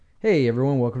Hey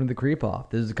everyone, welcome to the Creep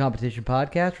Off. This is a competition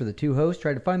podcast where the two hosts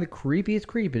try to find the creepiest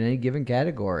creep in any given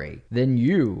category. Then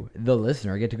you, the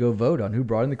listener, get to go vote on who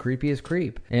brought in the creepiest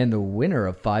creep. And the winner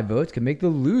of 5 votes can make the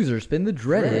loser spin the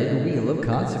dreaded Wheel of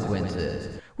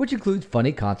Consequences, which includes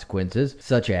funny consequences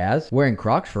such as wearing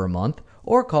Crocs for a month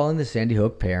or calling the Sandy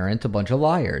Hook parents a bunch of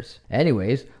liars.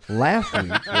 Anyways, last week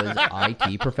was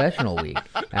IT Professional Week,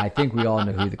 and I think we all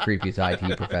know who the creepiest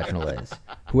IT professional is.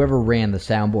 Whoever ran the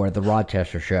soundboard at the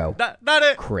Rochester show. Not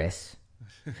it. Chris.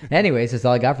 Anyways, that's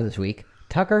all I got for this week.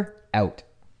 Tucker, out.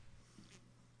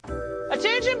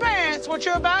 Attention parents, what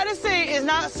you're about to see is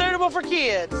not suitable for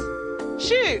kids.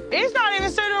 Shoot, it's not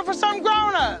even suitable for some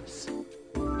grown-ups.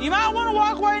 You might want to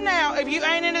walk away now if you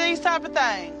ain't into these type of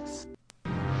things.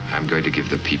 I'm going to give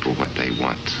the people what they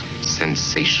want.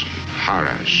 Sensation,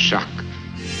 horror, shock.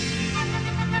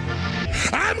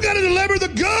 I'm going to deliver the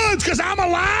goods because I'm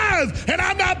alive and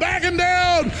I'm not backing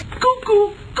down.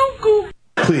 Cuckoo, cuckoo.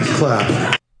 Please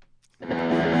clap.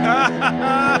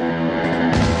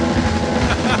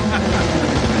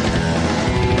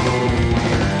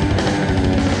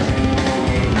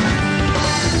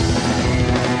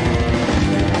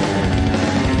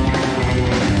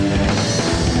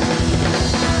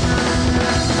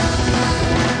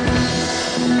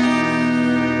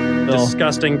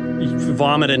 Disgusting,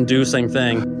 vomit-inducing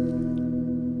thing.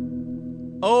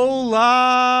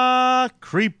 Hola,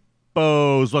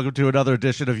 creepos. Welcome to another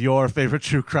edition of your favorite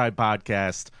true crime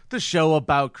podcast, the show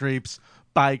about creeps,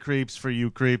 by creeps, for you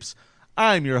creeps.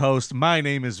 I'm your host. My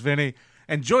name is Vinny,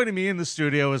 and joining me in the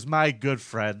studio is my good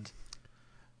friend,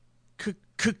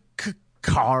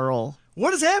 Carl.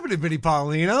 What is happening, Vinny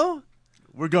Paulino?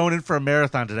 We're going in for a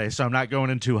marathon today, so I'm not going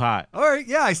in too hot. All right,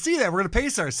 yeah, I see that. We're going to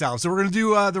pace ourselves. So we're going to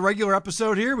do the regular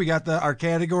episode here. We got our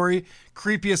category,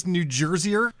 Creepiest New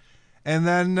Jerseyer. And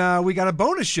then we got a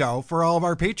bonus show for all of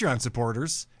our Patreon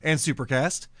supporters and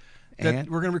Supercast that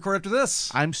we're going to record after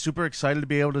this. I'm super excited to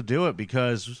be able to do it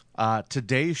because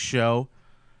today's show,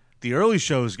 the early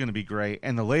show is going to be great,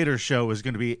 and the later show is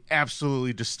going to be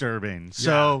absolutely disturbing.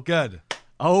 So good.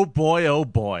 Oh,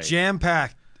 boy.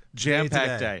 Jam-packed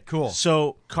day. Cool.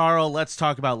 So, Carl, let's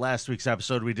talk about last week's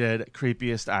episode. We did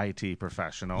Creepiest IT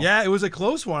Professional. Yeah, it was a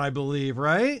close one, I believe,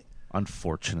 right?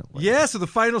 Unfortunately. Yeah, so the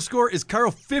final score is Carl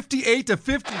 58 to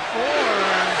 54.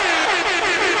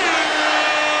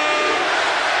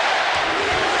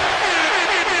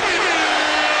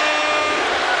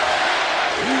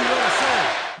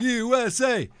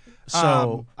 USA.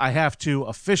 So I have to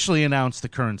officially announce the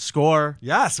current score.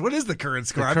 Yes, what is the current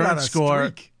score? The current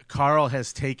score, Carl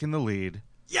has taken the lead.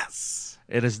 Yes.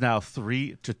 It is now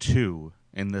 3-2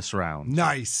 in this round.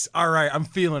 Nice. All right, I'm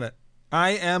feeling it.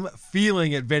 I am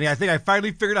feeling it, Vinny. I think I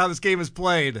finally figured out how this game is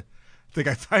played. I think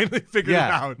I finally figured it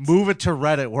out. Move it to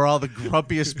Reddit, where all the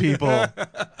grumpiest people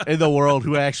in the world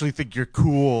who actually think you're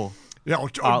cool. Yeah,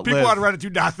 people on Reddit do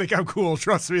not think I'm cool.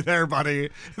 Trust me there, buddy.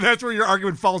 That's where your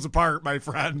argument falls apart, my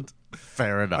friend.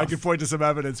 Fair enough. I can point to some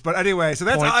evidence. But anyway, so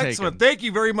that's excellent. Thank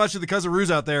you very much to the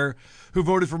Cousaroos out there who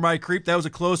voted for my creep. That was a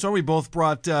close one. We both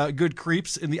brought good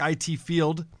creeps in the IT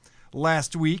field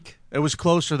last week. It was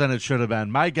closer than it should have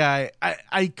been. My guy,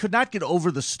 I could not get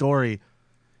over the story.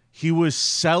 He was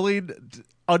selling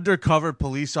undercover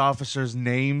police officers'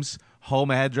 names,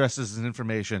 home addresses, and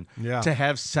information to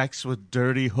have sex with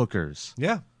dirty hookers.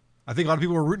 Yeah. I think a lot of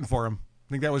people were rooting for him.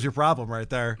 I think that was your problem right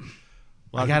there.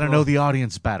 I got to know the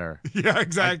audience better. Yeah,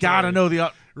 exactly. I got to know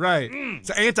the right. It's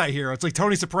an anti-hero. It's like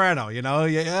Tony Soprano, you know?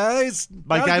 Yeah, he's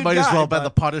my guy might as well be the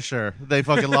Punisher. They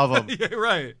fucking love him. Yeah,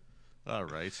 right. All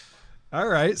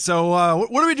right. So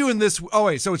what are we doing this? Oh,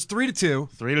 wait. So it's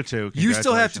 3-2. 3-2. You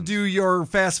still have to do your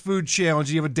fast food challenge.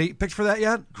 Do you have a date picked for that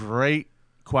yet? Great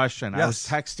question. Yes. I was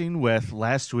texting with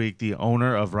last week the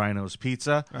owner of Rhino's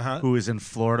Pizza, who is in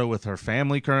Florida with her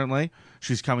family currently.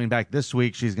 She's coming back this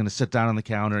week. She's going to sit down on the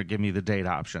counter and give me the date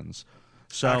options.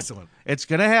 So excellent. It's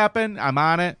going to happen. I'm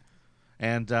on it,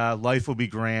 and life will be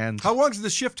grand. How long is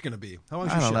the shift going to be? How long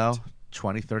is I your don't shift? know,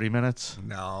 20, 30 minutes?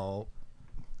 No.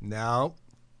 And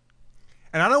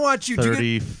I don't want you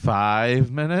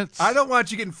 35 minutes? I don't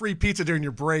want you getting free pizza during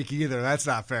your break either. That's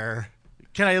not fair.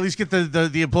 Can I at least get the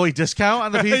employee discount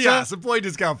on the pizza? Yes, employee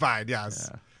discount fine,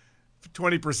 yes. Yeah.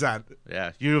 20%.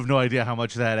 Yeah, you have no idea how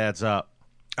much that adds up.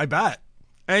 I bet.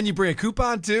 And you bring a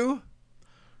coupon too?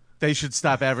 They should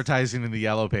stop advertising in the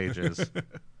yellow pages.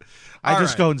 I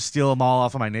just go and steal them all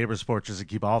off of my neighbor's porches and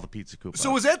keep all the pizza coupons.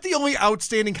 So was that the only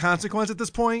outstanding consequence at this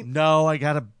point? No, I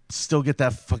got to still get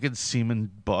that fucking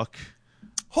semen book.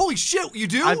 Holy shit, you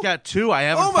do? I've got 2. I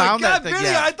haven't found that thing yet.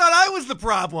 Vinny, I thought I was the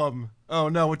problem. Oh,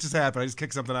 no, what just happened? I just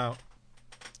kicked something out.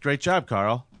 Great job,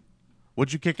 Carl.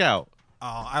 What'd you kick out?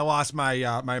 Oh, I lost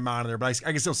my my monitor, but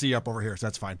I can still see you up over here, so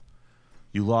that's fine.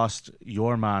 You lost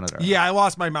your monitor. Yeah, I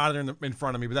lost my monitor in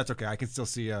front of me, but that's okay. I can still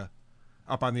see you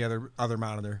up on the other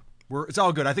monitor. It's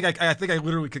all good. I think I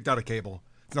literally kicked out a cable.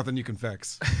 It's nothing you can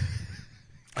fix.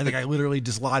 I think I literally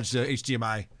dislodged a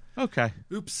HDMI. Okay.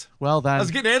 Oops. Well, then. I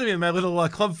was getting animated. My little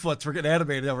club foots were getting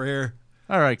animated over here.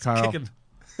 All right, Carl. Kicking.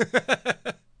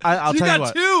 I'll tell you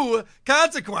what. You got 2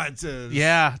 consequences.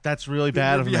 Yeah, that's really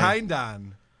bad You're of me. behind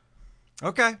on.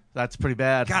 Okay. That's pretty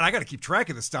bad. God, I got to keep track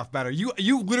of this stuff better. You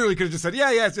literally could have just said,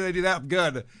 yeah, so they do that. I'm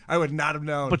good. I would not have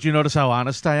known. But you notice how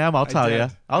honest I am? I'll tell you.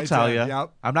 I'll tell you.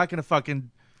 Yep. I'm not going to fucking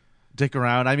dick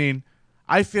around. I mean,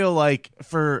 I feel like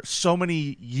for so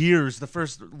many years, the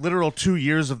first literal 2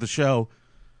 years of the show,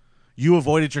 you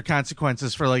avoided your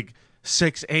consequences for like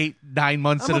 6, 8, 9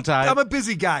 months at a time. I'm a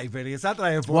busy guy, Vinny. It's not that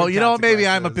I avoid Well, you know, maybe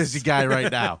I'm a consequences. busy guy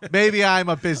right now. Maybe I'm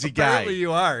a busy guy. Apparently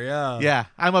you are, yeah. Yeah,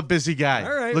 I'm a busy guy.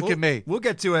 All right. Look at me. We'll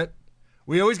get to it.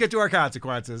 We always get to our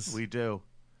consequences. We do.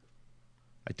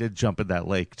 I did jump in that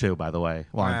lake, too, by the way,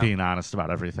 while Wow. I'm being honest about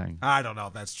everything. I don't know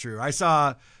if that's true. I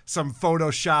saw some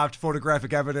photoshopped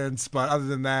photographic evidence, but other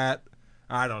than that,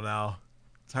 I don't know.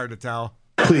 It's hard to tell.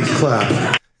 Please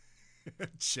clap.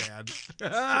 Chad.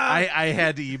 I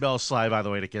had to email Sly, by the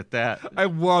way, to get that. I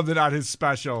loved it on his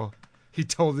special. He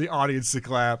told the audience to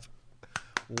clap.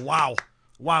 Wow.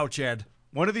 Wow, Chad.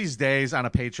 One of these days on a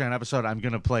Patreon episode, I'm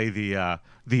going to play the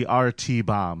RT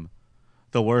bomb,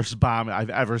 the worst bomb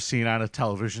I've ever seen on a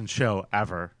television show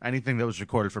ever. Anything that was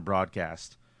recorded for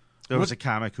broadcast. There was a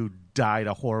comic who died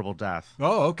a horrible death.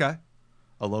 Oh, okay.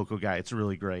 A local guy. It's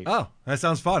really great. Oh, that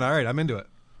sounds fun. All right, I'm into it.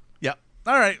 Yep.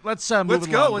 All right, let's move Let's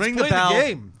it go. along. Let's Ring play the the bell.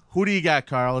 game. Who do you got,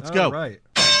 Carl? Let's go. All right.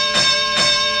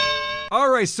 All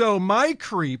right, so my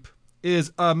creep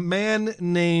is a man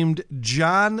named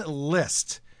John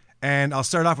List. And I'll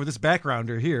start off with this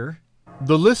backgrounder here.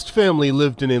 The List family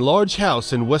lived in a large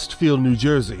house in Westfield, New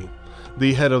Jersey.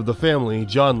 The head of the family,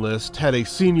 John List, had a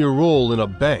senior role in a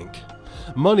bank.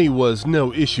 Money was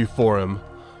no issue for him.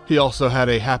 He also had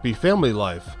a happy family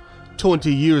life,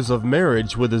 20 years of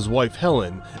marriage with his wife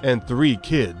Helen, and 3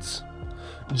 kids.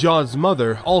 John's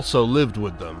mother also lived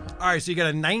with them. All right, so you got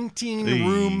a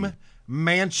 19-room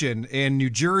mansion in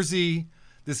New Jersey.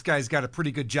 This guy's got a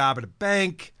pretty good job at a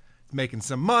bank, making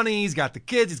some money. He's got the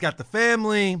kids. He's got the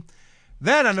family.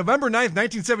 Then on November 9th,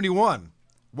 1971,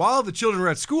 while the children were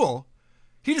at school,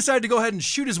 he decided to go ahead and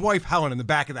shoot his wife Helen in the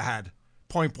back of the head,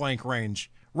 point blank range,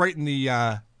 right in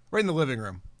the living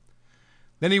room.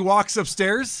 Then he walks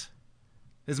upstairs.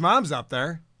 His mom's up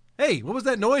there. Hey, what was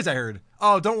that noise I heard?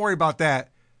 Oh, don't worry about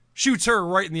that. Shoots her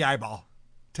right in the eyeball.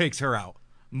 Takes her out.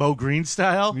 Mo Green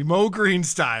style? Mo Green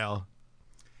style.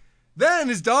 Then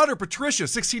his daughter Patricia,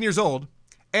 16 years old,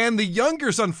 and the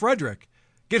younger son Frederick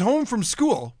get home from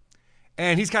school,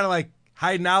 and he's kind of like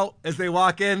hiding out as they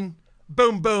walk in.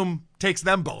 Boom, boom, takes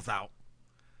them both out.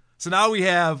 So now we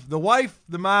have the wife,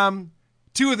 the mom,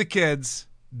 2 of the kids,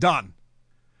 done.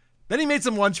 Then he made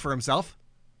some lunch for himself.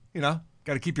 You know,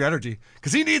 got to keep your energy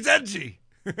because he needs energy.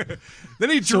 Then he So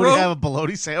did drove. he have a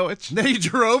bologna sandwich? Then he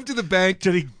drove to the bank.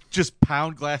 Did he just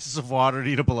pound glasses of water and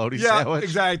eat a bologna sandwich?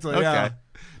 Exactly. Okay. Yeah.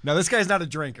 Now this guy's not a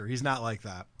drinker. He's not like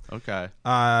that. Okay.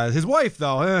 His wife,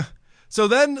 though. So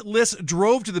then List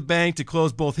drove to the bank to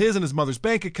close both his and his mother's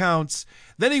bank accounts.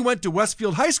 Then he went to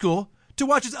Westfield High School to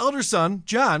watch his elder son,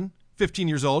 John, 15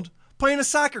 years old, playing a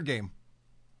soccer game.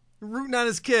 Rooting on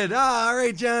his kid. All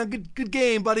right, John, good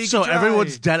game, buddy. So Good try.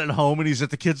 everyone's dead at home and he's at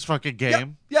the kid's fucking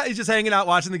game? Yeah, he's just hanging out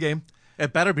watching the game.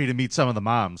 It better be to meet some of the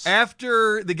moms.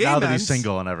 After the game now that ends, he's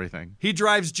single and everything. he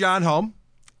drives John home.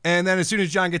 And then as soon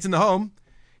as John gets in the home,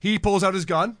 he pulls out his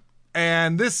gun.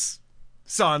 And this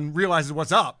son realizes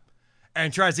what's up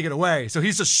and tries to get away. So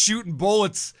he's just shooting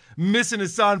bullets, missing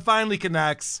his son, finally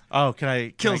connects. Oh, can I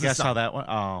Kills his guess son. how that went?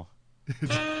 Oh.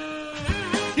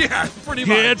 Yeah, pretty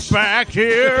Get much. back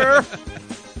here!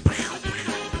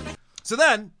 So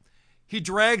then he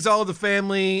drags all of the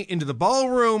family into the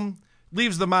ballroom,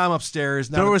 leaves the mom upstairs.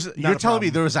 You're telling me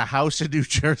there was a house in New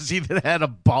Jersey that had a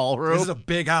ballroom? This is a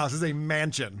big house. This is a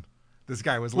mansion this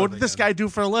guy was living What did this in. guy do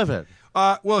for a living?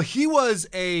 Well, he was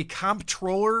a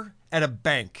comptroller at a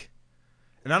bank.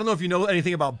 And I don't know if you know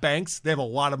anything about banks. They have a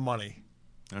lot of money.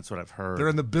 That's what I've heard. They're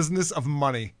in the business of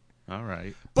money. All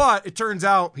right. But it turns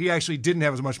out he actually didn't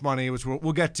have as much money, which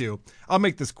we'll get to. I'll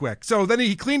make this quick. So then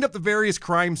he cleaned up the various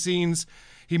crime scenes.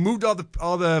 He moved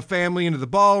all the family into the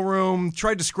ballroom,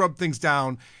 tried to scrub things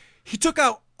down. He took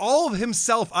out all of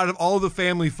himself out of all of the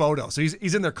family photos. So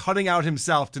he's in there cutting out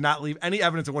himself to not leave any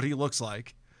evidence of what he looks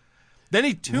like. Then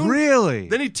he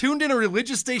tuned in a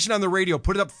religious station on the radio,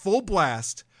 put it up full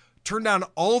blast, turned down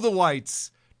all the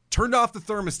lights, turned off the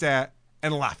thermostat,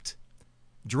 and left.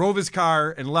 Drove his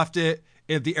car and left it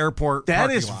at the airport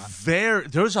parking lot.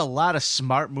 There's a lot of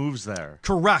smart moves there.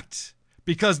 Correct.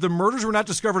 Because the murders were not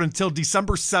discovered until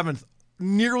December 7th,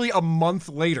 nearly a month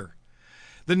later.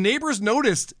 The neighbors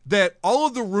noticed that all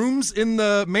of the rooms in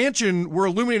the mansion were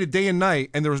illuminated day and night,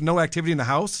 and there was no activity in the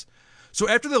house. So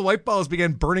after the light bulbs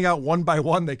began burning out one by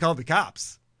one, they called the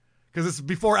cops. Because it's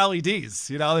before LEDs.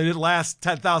 They didn't last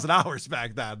 10,000 hours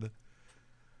back then.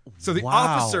 So the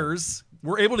officers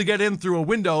were able to get in through a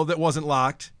window that wasn't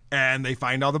locked, and they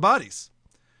find all the bodies.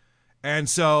 And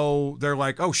so they're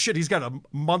like, oh, shit, he's got a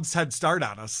month's head start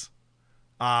on us.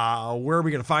 Where are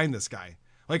we going to find this guy?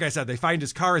 Like I said, they find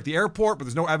his car at the airport, but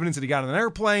there's no evidence that he got on an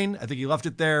airplane. I think he left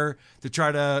it there to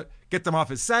try to get them off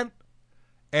his scent.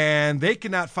 And they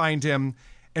cannot find him.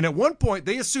 And at one point,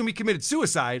 they assume he committed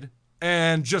suicide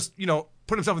and just,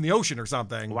 put himself in the ocean or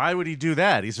something. Why would he do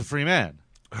that? He's a free man.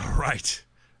 Right.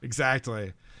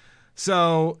 Exactly.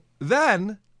 So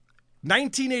then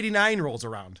 1989 rolls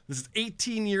around. This is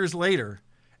 18 years later.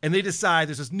 And they decide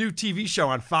there's this new TV show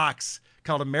on Fox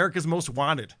called America's Most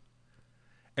Wanted.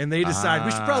 And they decide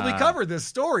we should probably cover this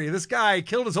story. This guy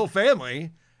killed his whole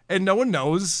family, and no one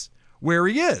knows where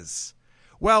he is.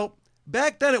 Well,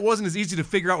 back then it wasn't as easy to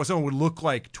figure out what someone would look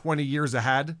like 20 years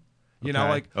ahead.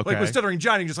 Like with Stuttering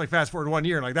Johnny, just like fast forward 1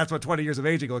 year, and like that's what 20 years of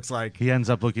aging looks like. He ends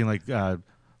up looking like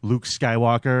Luke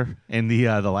Skywalker in the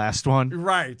last one.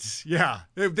 Right, yeah.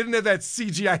 They didn't have that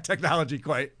CGI technology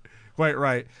quite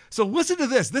right. So listen to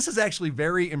this. This is actually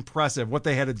very impressive what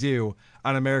they had to do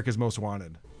on America's Most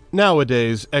Wanted.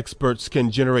 Nowadays, experts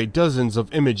can generate dozens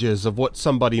of images of what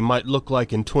somebody might look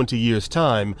like in 20 years'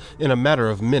 time in a matter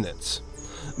of minutes.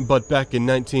 But back in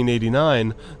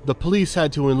 1989, the police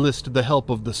had to enlist the help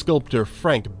of the sculptor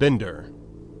Frank Bender.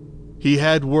 He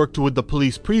had worked with the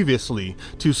police previously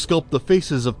to sculpt the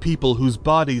faces of people whose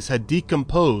bodies had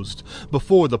decomposed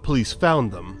before the police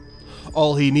found them.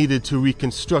 All he needed to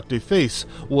reconstruct a face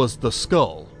was the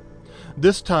skull.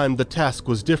 This time the task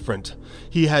was different.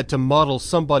 He had to model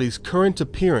somebody's current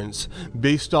appearance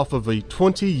based off of a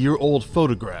 20-year-old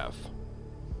photograph.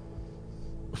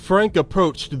 Frank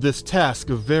approached this task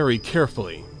very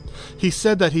carefully. He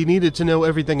said that he needed to know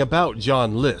everything about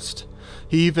John List.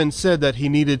 He even said that he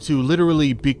needed to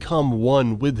literally become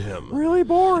one with him. Really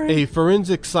boring. A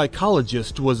forensic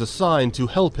psychologist was assigned to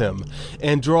help him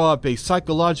and draw up a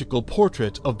psychological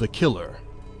portrait of the killer.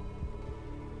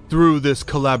 Through this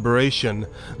collaboration,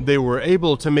 they were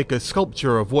able to make a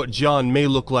sculpture of what John may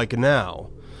look like now.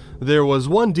 There was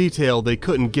one detail they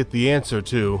couldn't get the answer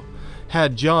to.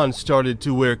 Had John started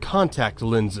to wear contact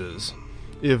lenses?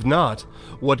 If not,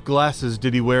 what glasses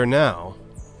did he wear now?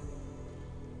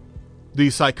 The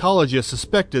psychologist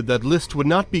suspected that List would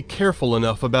not be careful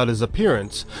enough about his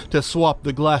appearance to swap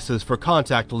the glasses for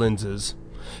contact lenses.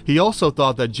 He also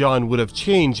thought that John would have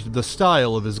changed the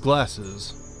style of his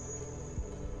glasses.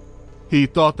 He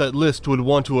thought that List would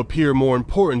want to appear more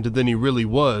important than he really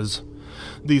was.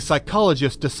 The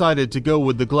psychologist decided to go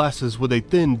with the glasses with a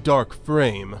thin, dark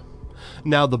frame.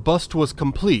 Now the bust was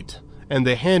complete, and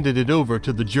they handed it over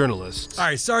to the journalists. All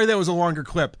right, sorry that was a longer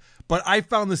clip, but I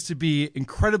found this to be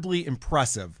incredibly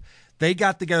impressive. They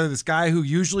got together this guy who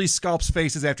usually sculpts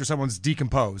faces after someone's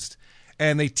decomposed,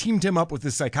 and they teamed him up with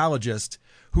this psychologist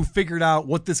who figured out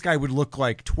what this guy would look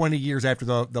like 20 years after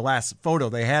the last photo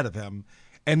they had of him.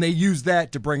 And they used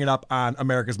that to bring it up on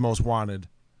America's Most Wanted.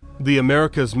 The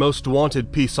America's Most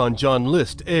Wanted piece on John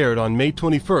List aired on May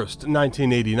 21st,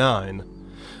 1989.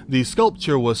 The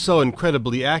sculpture was so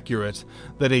incredibly accurate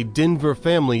that a Denver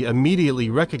family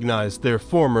immediately recognized their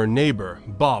former neighbor,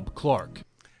 Bob Clark.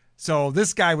 So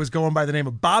this guy was going by the name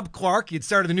of Bob Clark. He had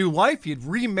started a new life. He had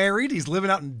remarried. He's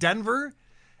living out in Denver.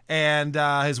 And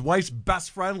his wife's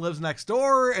best friend lives next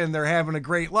door, and they're having a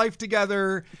great life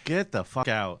together. Get the fuck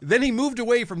out. Then he moved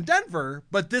away from Denver,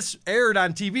 but this aired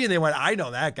on TV, and they went, I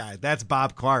know that guy. That's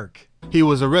Bob Clark. He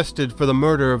was arrested for the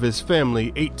murder of his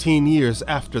family 18 years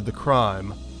after the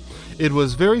crime. It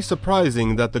was very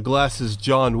surprising that the glasses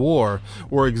John wore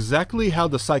were exactly how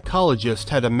the psychologist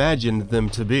had imagined them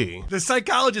to be. The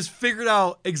psychologist figured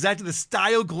out exactly the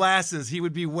style glasses he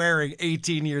would be wearing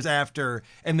 18 years after,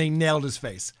 and they nailed his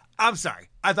face. I'm sorry.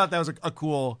 I thought that was a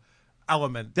cool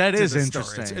element. That is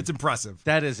interesting. It's impressive.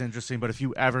 That is interesting, but if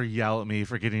you ever yell at me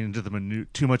for getting into the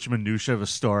too much minutia of a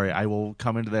story, I will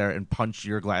come into there and punch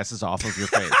your glasses off of your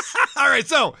face. All right,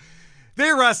 so they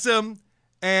arrest him,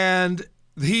 and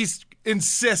he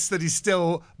insists that he's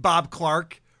still Bob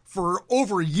Clark for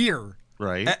over a year.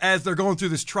 Right. As they're going through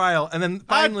this trial. And then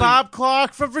finally... I'm Bob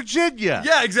Clark from Virginia.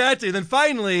 Yeah, exactly. And then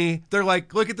finally, they're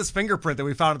like, look at this fingerprint that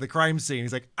we found at the crime scene.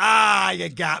 He's like, you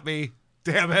got me.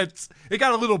 Damn it. It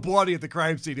got a little bloody at the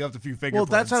crime scene. He left a few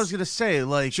fingerprints. Well, that's what I was going to say.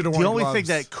 Like, Should've the worn only thing gloves.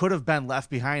 that could have been left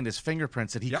behind is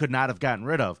fingerprints that he could not have gotten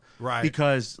rid of. Right.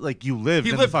 Because, like, you lived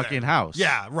in the lived fucking there. house.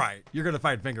 Yeah, right. You're going to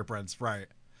find fingerprints. Right.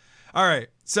 All right.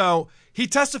 So he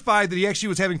testified that he actually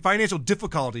was having financial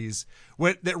difficulties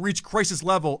that reached crisis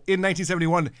level in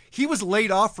 1971. He was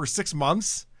laid off for 6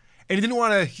 months, and he didn't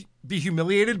want to be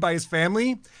humiliated by his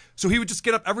family. So he would just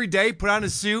get up every day, put on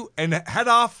his suit, and head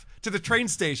off to the train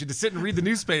station to sit and read the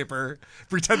newspaper,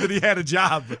 pretend that he had a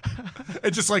job,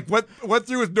 and just like went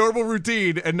through his normal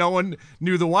routine, and no one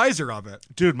knew the wiser of it.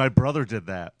 Dude, my brother did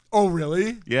that. Oh,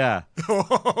 really? Yeah.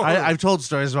 I've told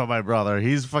stories about my brother.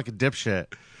 He's a fucking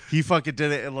dipshit. He fucking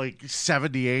did it in like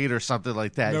 78 or something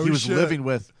like that. No he was shit. living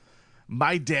with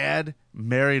my dad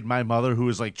married my mother who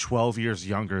was like 12 years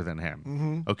younger than him.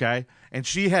 Mm-hmm. Okay? And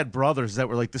she had brothers that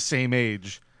were like the same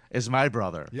age as my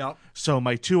brother. Yep. So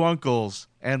my two uncles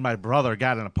and my brother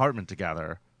got an apartment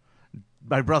together.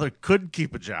 My brother couldn't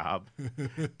keep a job,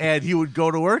 and he would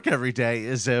go to work every day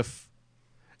as if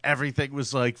everything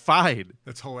was like fine.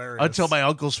 That's hilarious. Until my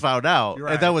uncles found out. You're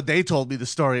right. And then when they told me the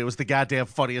story, it was the goddamn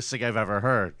funniest thing I've ever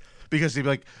heard. Because he'd be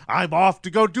like, I'm off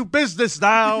to go do business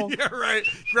now. Yeah, right.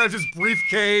 Grabs his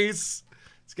briefcase.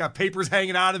 He's got papers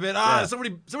hanging out of it. Yeah. So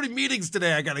many meetings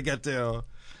today I got to get to.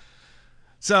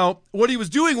 So what he was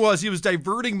doing was he was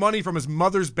diverting money from his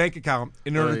mother's bank account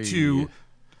in order to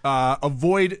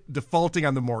avoid defaulting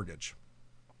on the mortgage.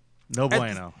 No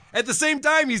bueno. At the same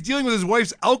time, he's dealing with his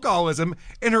wife's alcoholism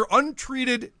and her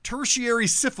untreated tertiary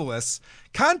syphilis,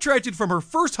 contracted from her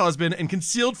first husband and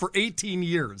concealed for 18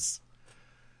 years.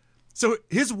 So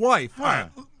his wife,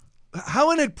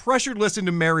 Helen, had pressured List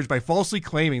into marriage by falsely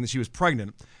claiming that she was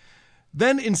pregnant,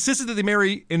 then insisted that they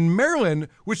marry in Maryland,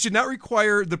 which did not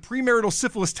require the premarital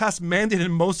syphilis test mandated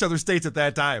in most other states at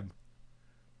that time.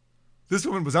 This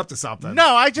woman was up to something.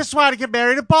 No, I just want to get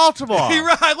married in Baltimore.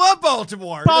 I love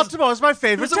Baltimore. Baltimore is my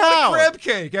favorite There's a town. crab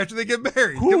cake after they get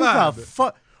married. Who Come on. the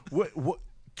fuck?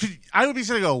 I would be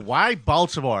sitting there go, why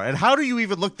Baltimore? And how do you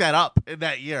even look that up in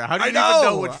that year? How do you even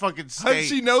know what fucking state? How did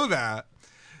she know that?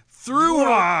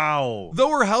 Wow.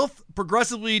 Though her health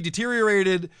progressively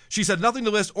deteriorated, she said nothing to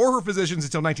List or her physicians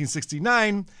until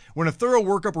 1969, when a thorough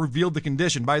workup revealed the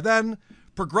condition. By then,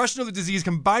 progression of the disease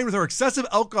combined with her excessive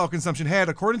alcohol consumption had,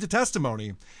 according to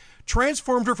testimony,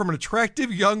 transformed her from an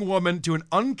attractive young woman to an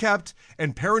unkept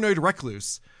and paranoid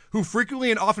recluse, who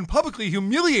frequently and often publicly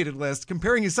humiliated List,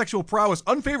 comparing his sexual prowess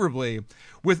unfavorably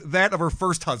with that of her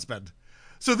first husband.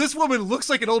 So this woman looks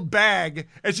like an old bag,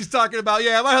 and she's talking about,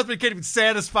 yeah, my husband can't even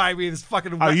satisfy me, this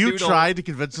fucking wet Are you noodle. trying to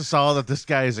convince us all that this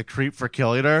guy is a creep for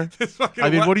killing her? fucking I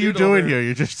mean, wet what are you noodle doing here. here?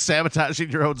 You're just sabotaging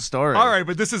your own story. All right,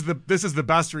 but this is the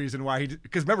best reason why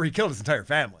because remember, he killed his entire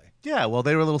family. Yeah, well,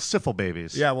 they were little syphil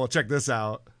babies. Yeah, well, check this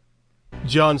out.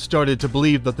 John started to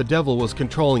believe that the devil was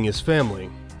controlling his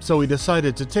family, so he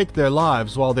decided to take their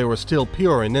lives while they were still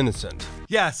pure and innocent.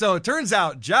 Yeah, so it turns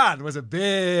out John was a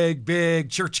big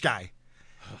church guy.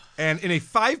 And in a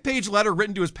 5-page letter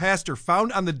written to his pastor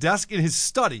found on the desk in his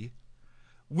study,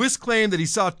 List claimed that he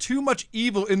saw too much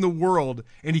evil in the world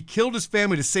and he killed his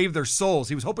family to save their souls.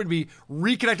 He was hoping to be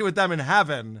reconnected with them in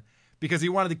heaven because he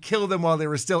wanted to kill them while they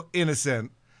were still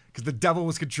innocent because the devil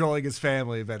was controlling his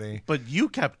family, Vinny. But you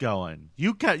kept going.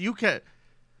 You kept.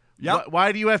 Yep.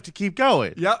 Why do you have to keep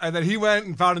going? Yep, and then he went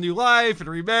and found a new life and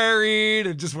remarried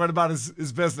and just went about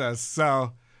his business.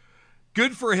 So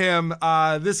good for him.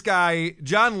 This guy,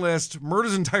 John List, murdered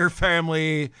his entire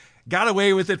family, got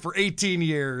away with it for 18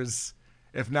 years.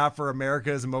 If not for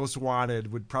America's Most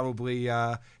Wanted, would probably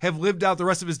have lived out the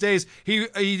rest of his days.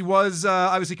 He was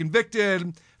obviously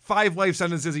convicted, 5 life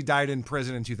sentences. He died in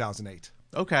prison in 2008.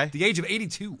 Okay. At the age of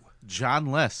 82. John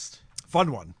List.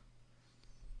 Fun one.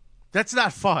 That's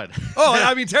not fun. Oh,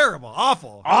 I mean, terrible.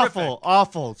 Awful.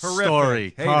 Awful Horrific.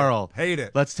 story. Hate Carl. it. Hate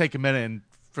it. Let's take a minute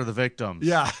for the victims.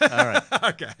 Yeah. All right.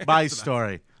 Okay. My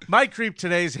story. My creep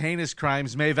today's heinous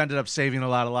crimes may have ended up saving a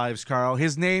lot of lives, Carl.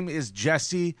 His name is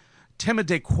Jesse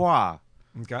Timidekwa.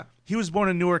 Okay. He was born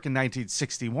in Newark in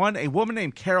 1961. A woman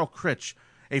named Carol Critch,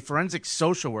 a forensic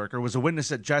social worker, was a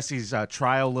witness at Jesse's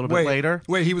trial a little bit later.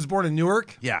 Wait, he was born in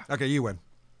Newark? Yeah. Okay, you win.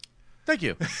 Thank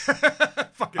you.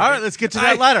 All right, let's get to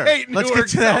that letter. Let's get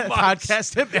to that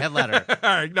podcast hitman letter. All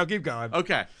right, no, keep going.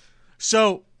 Okay.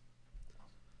 So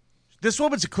this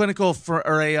woman's a clinical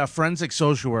or a forensic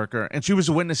social worker, and she was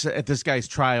a witness at this guy's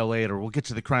trial later. We'll get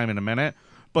to the crime in a minute.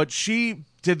 But she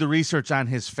did the research on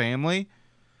his family.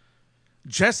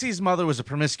 Jesse's mother was a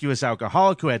promiscuous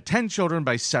alcoholic who had 10 children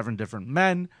by 7 different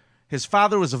men. His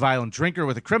father was a violent drinker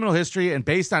with a criminal history, and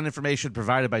based on information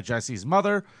provided by Jesse's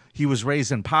mother, he was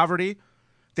raised in poverty.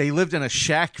 They lived in a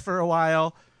shack for a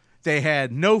while. They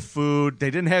had no food.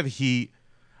 They didn't have heat.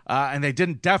 And they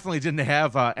definitely didn't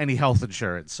have any health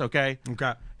insurance, okay?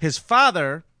 Okay. His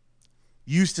father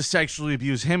used to sexually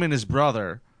abuse him and his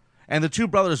brother, and the two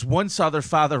brothers once saw their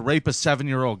father rape a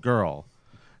 7-year-old girl.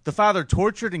 The father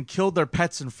tortured and killed their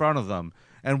pets in front of them,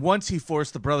 and once he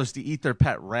forced the brothers to eat their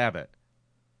pet rabbit.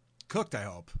 Cooked, I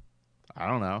hope. I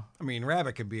don't know. I mean,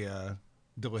 rabbit could be a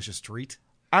delicious treat.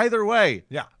 Either way,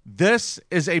 Yeah. this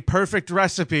is a perfect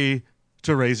recipe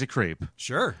to raise a creep.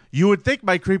 Sure. You would think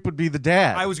my creep would be the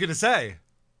dad. I was going to say.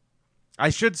 I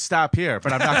should stop here,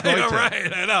 but I'm not going to.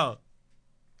 Right, I know.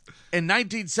 In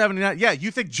 1979, yeah,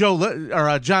 you think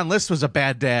John List was a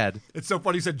bad dad. It's so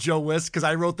funny you said Joe List because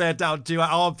I wrote that down too.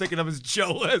 All I'm thinking of is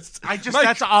Joe List.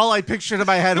 That's all I pictured in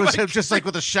my head was him just like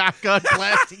with a shotgun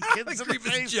blasting kids in the creep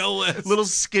is face. Joe List. Little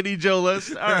skinny Joe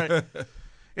List. All right.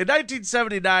 In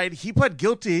 1979, he pled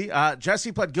guilty.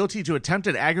 Jesse pled guilty to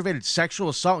attempted aggravated sexual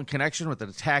assault in connection with an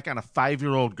attack on a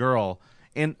 5-year-old girl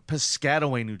in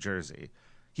Piscataway, New Jersey.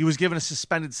 He was given a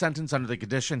suspended sentence under the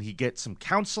condition he get some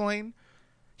counseling.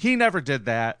 He never did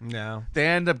that. No. They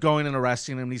ended up going and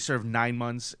arresting him, and he served 9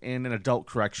 months in an adult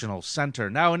correctional center.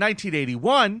 Now, in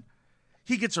 1981,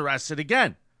 he gets arrested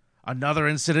again. Another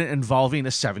incident involving a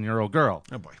 7-year-old girl.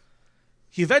 Oh, boy.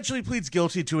 He eventually pleads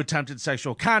guilty to attempted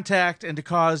sexual contact and to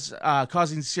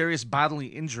causing serious bodily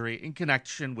injury in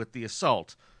connection with the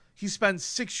assault. He spent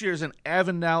 6 years in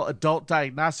Avondale Adult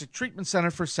Diagnostic Treatment Center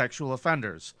for Sexual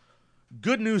Offenders.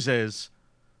 Good news is,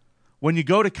 when you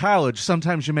go to college,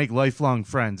 sometimes you make lifelong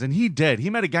friends. And he did. He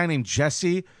met a guy named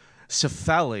Jesse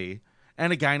Cifelli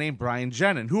and a guy named Brian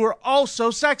Jenin, who are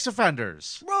also sex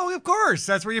offenders. Well, of course.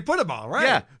 That's where you put them all, right?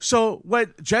 Yeah. So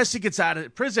when Jesse gets out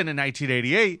of prison in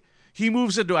 1988, he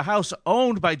moves into a house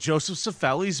owned by Joseph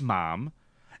Cifelli's mom.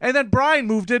 And then Brian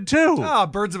moved in too. Oh,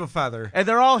 birds of a feather. And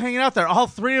they're all hanging out there. All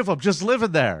three of them just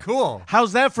living there. Cool.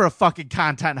 How's that for a fucking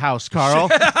content house, Carl?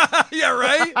 Yeah,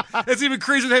 right? It's even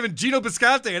crazier than having Gino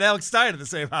Bisconte and Alex Stein in the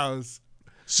same house.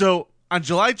 So on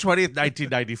July 20th,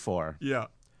 1994, Yeah.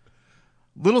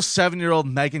 little 7-year-old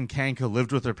Megan Kanka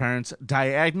lived with her parents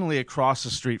diagonally across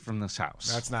the street from this house.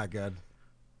 That's not good.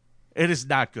 It is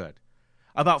not good.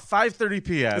 About 5:30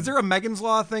 p.m. Is there a Megan's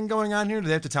Law thing going on here? Do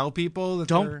they have to tell people that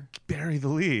Don't they're... bury the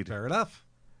lead. Fair enough.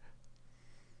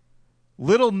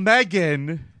 Little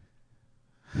Megan...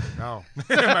 Oh,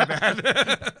 my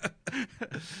bad.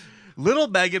 Little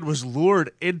Megan was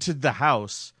lured into the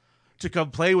house to come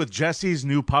play with Jesse's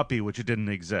new puppy, which didn't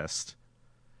exist.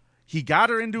 He got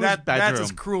her into his bedroom. That's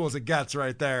as cruel as it gets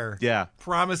right there. Yeah.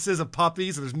 Promises of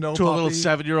puppies, and there's no To puppy. a little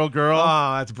 7-year-old girl.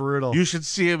 Oh, that's brutal. You should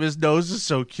see him. His nose is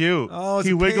so cute. Oh, is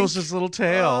he it wiggles pink? his little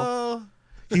tail. Oh,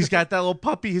 He's got that little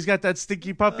puppy. He's got that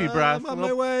stinky puppy breath. I'm on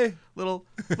my way. Little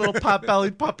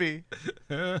pot-bellied puppy.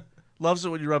 Loves it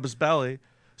when you rub his belly.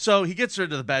 So he gets her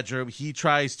into the bedroom. He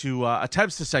tries to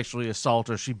attempts to sexually assault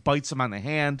her. She bites him on the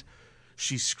hand.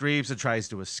 She screams and tries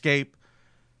to escape.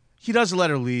 He doesn't let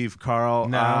her leave, Carl.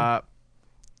 No.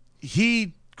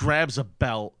 He grabs a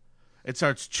belt and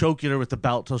starts choking her with the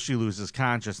belt till she loses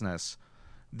consciousness.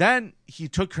 Then he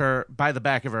took her by the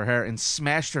back of her hair and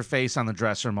smashed her face on the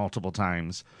dresser multiple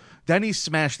times. Then he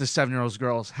smashed the 7-year-old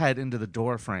girl's head into the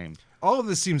door frame. All of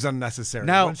this seems unnecessary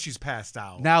Now- once she's passed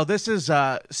out. Now, this has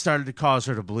started to cause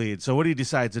her to bleed. So what he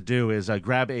decides to do is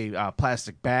grab a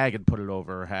plastic bag and put it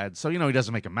over her head. So, he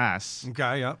doesn't make a mess.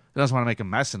 Okay, yep. He doesn't want to make a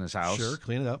mess in his house. Sure,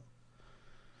 clean it up.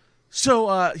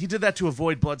 So he did that to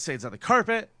avoid bloodstains on the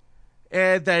carpet.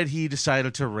 And then he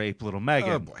decided to rape little Megan.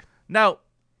 Oh, boy. Now,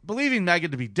 believing Megan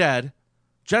to be dead,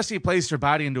 Jesse placed her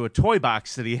body into a toy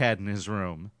box that he had in his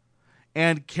room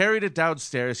and carried it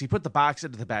downstairs. He put the box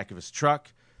into the back of his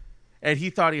truck, and he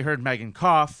thought he heard Megan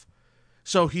cough.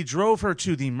 So he drove her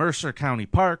to the Mercer County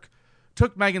Park,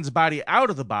 took Megan's body out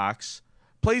of the box,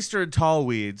 placed her in tall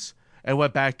weeds, and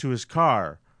went back to his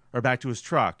car, or back to his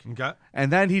truck. Okay.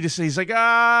 And then he's like,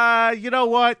 you know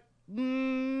what?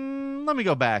 Let me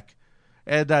go back.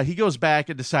 And he goes back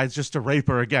and decides just to rape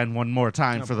her again one more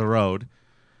time for the road.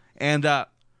 And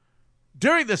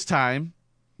during this time,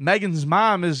 Megan's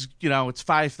mom is, it's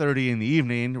 5:30 in the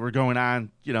evening. We're going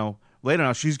on, later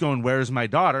now. She's going, where's my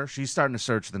daughter? She's starting to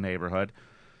search the neighborhood.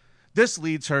 This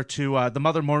leads her to the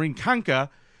mother, Maureen Kanka,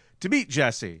 to meet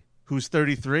Jesse, who's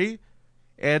 33.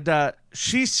 And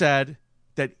she said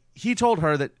that he told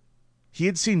her that he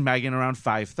had seen Megan around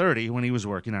 5:30 when he was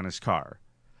working on his car.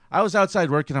 I was outside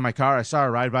working on my car. I saw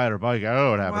her ride by on her bike.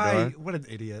 Oh, what happened to her? What an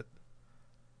idiot.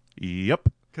 Yep.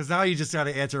 Because now you just got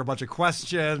to answer a bunch of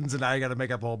questions, and now you got to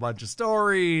make up a whole bunch of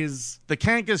stories. The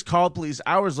Kankas called police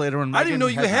hours later when I didn't even know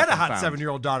Megan you had a not hot been found.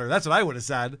 7-year-old daughter. That's what I would have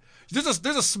said. There's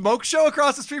a smoke show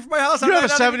across the street from my house. You have a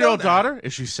 7-year-old that? daughter?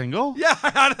 Is she single? Yeah,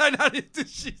 how did I not know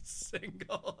she's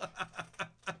single?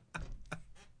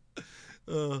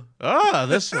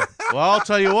 This. Well, I'll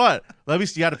tell you what. Let me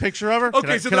see. You got a picture of her?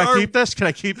 Okay, Can I keep this? Can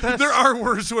I keep this? There are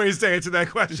worse ways to answer that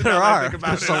question. There now that I are. think about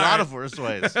There's it. a All lot right. of worse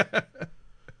ways.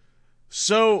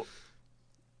 So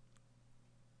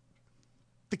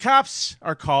the cops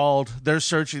are called. They're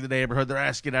searching the neighborhood. They're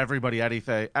asking everybody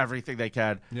everything they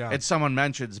can. Yeah. And someone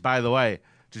mentions, by the way,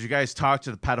 did you guys talk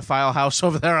to the pedophile house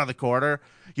over there on the corner?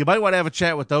 You might want to have a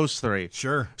chat with those three.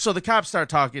 Sure. So the cops start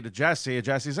talking to Jesse, and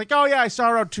Jesse's like, oh, yeah, I saw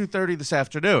her around 2:30 this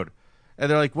afternoon. And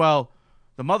they're like, well,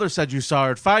 the mother said you saw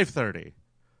her at 5:30.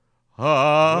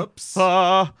 Whoops.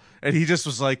 And he just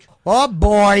was like, Oh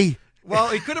boy. Well,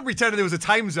 he could have pretended it was a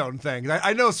time zone thing.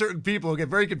 I know certain people get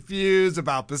very confused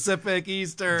about Pacific,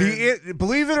 Eastern.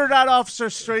 believe it or not, Officer,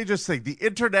 strangest thing, the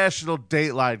international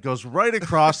date line goes right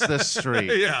across this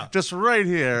street. Yeah. Just right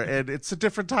here, and it's a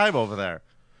different time over there.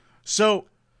 So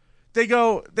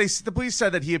the police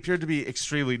said that he appeared to be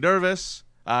extremely nervous,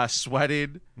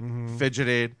 sweating,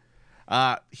 fidgeting.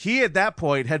 He, at that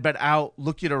point, had been out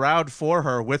looking around for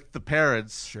her with the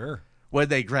parents. Sure. When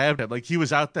they grabbed him. Like, he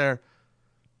was out there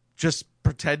just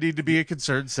pretending to be a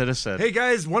concerned citizen. Hey,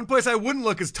 guys, one place I wouldn't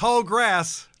look is tall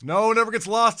grass. No one ever gets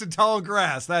lost in tall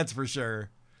grass, that's for sure.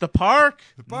 The park?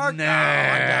 The park? Nah. No,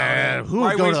 I doubt it. Who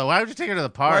would go to the... Why would you take her to the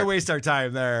park? Why waste our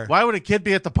time there? Why would a kid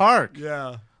be at the park?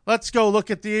 Yeah. Let's go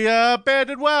look at the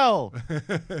abandoned well.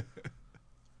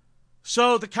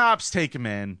 So the cops take him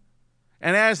in,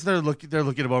 and as they're looking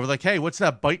him over, like, hey, what's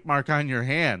that bite mark on your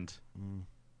hand?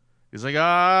 He's like,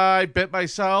 I bit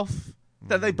myself.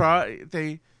 Then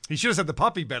He should have said the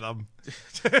puppy bit him.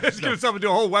 Just give himself into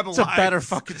a whole web of It's a lies. better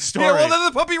fucking story. Yeah, well, then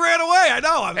the puppy ran away. I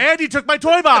know. And he took my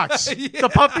toy box. The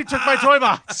puppy took my toy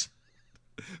box.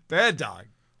 Bad dog.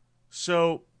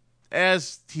 So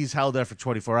as he's held there for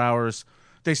 24 hours,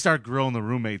 they start grilling the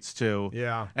roommates too.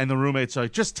 Yeah. And the roommates are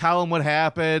like, just tell him what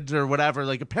happened or whatever.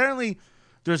 Like, apparently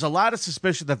there's a lot of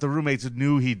suspicion that the roommates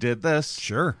knew he did this.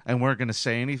 Sure. And weren't going to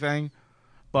say anything.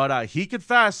 But he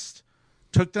confessed,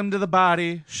 took them to the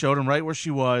body, showed them right where she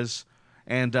was.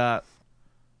 And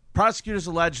prosecutors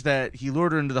alleged that he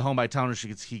lured her into the home by telling her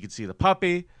he could see the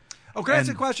puppy. Oh, can I ask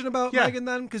And- a question about Yeah. Megan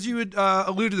then? Because you would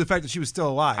allude to the fact that she was still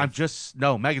alive.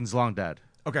 No, Megan's long dead.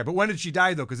 Okay, but when did she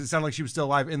die, though? Because it sounded like she was still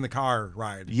alive in the car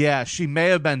ride. Yeah, she may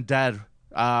have been dead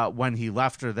when he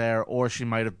left her there, or she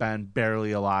might have been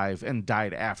barely alive and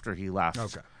died after he left.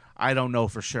 Okay. I don't know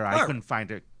for sure. I right. couldn't find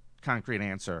a concrete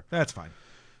answer. That's fine.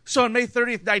 So on May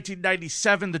 30th,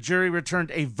 1997, the jury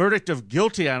returned a verdict of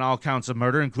guilty on all counts of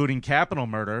murder, including capital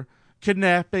murder,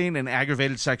 kidnapping, and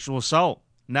aggravated sexual assault.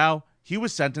 Now, he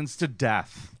was sentenced to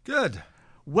death. Good.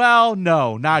 Well,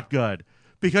 no, not good.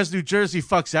 Because New Jersey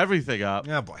fucks everything up.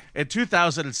 Oh, boy. In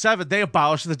 2007, they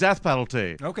abolished the death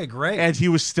penalty. Okay, great. And he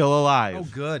was still alive. Oh,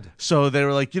 good. So they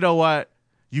were like, you know what?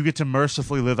 You get to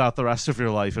mercifully live out the rest of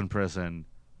your life in prison.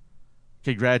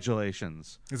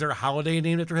 Congratulations. Is there a holiday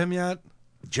named after him yet?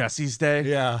 Jesse's Day?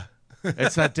 Yeah.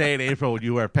 It's that day in April when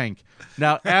you wear pink.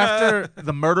 Now, after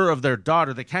the murder of their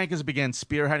daughter, the Kankas began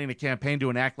spearheading a campaign to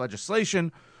enact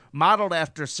legislation modeled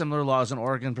after similar laws in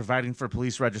Oregon providing for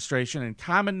police registration and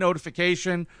common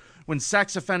notification when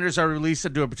sex offenders are released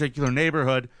into a particular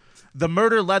neighborhood. The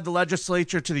murder led the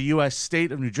legislature to the U.S.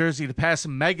 state of New Jersey to pass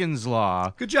Megan's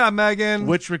Law, Good job, Megan.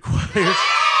 which requires...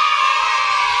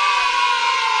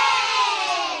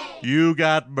 You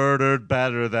got murdered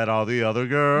better than all the other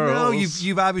girls. No,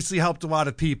 you've obviously helped a lot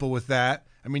of people with that.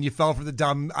 I mean, you fell for the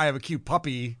dumb I have a cute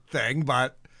puppy thing,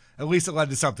 but at least it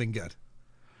led to something good.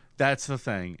 That's the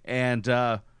thing. And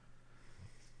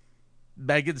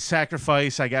Megan's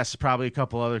sacrifice, I guess probably a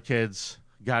couple other kids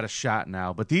got a shot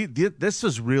now. But this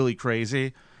was really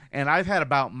crazy. And I've had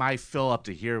about my fill up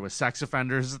to here with sex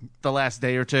offenders the last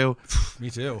day or two. Me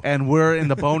too. And we're in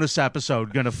the bonus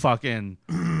episode going to fucking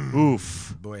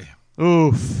oof. Boy.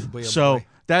 Oof. Boy, oh So boy.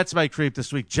 that's my creep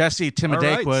this week. Jesse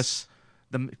Timidaquis,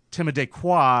 the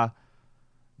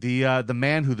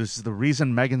man who this is the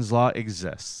reason Megan's Law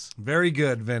exists. Very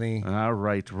good, Vinny. All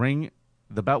right, ring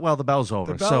the bell. Well, the bell's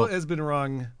over. The bell So, has been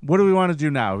rung. what do we want to do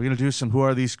now? We're going to do some Who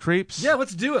Are These Creeps? Yeah,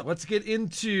 let's do it. Let's get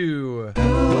into...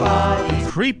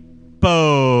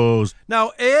 Creepos. Now,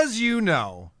 as you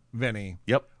know, Vinny,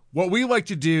 Yep. what we like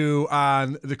to do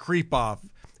on the Creep Off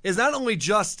is not only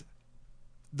just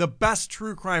the best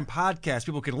true crime podcast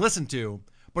people can listen to,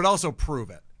 but also prove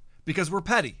it because we're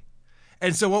petty.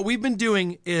 And so what we've been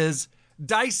doing is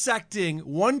dissecting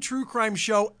one true crime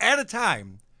show at a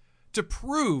time to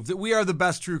prove that we are the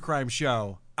best true crime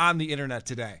show on the internet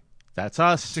today. That's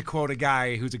us. To quote a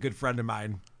guy who's a good friend of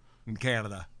mine in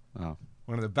Canada. Oh,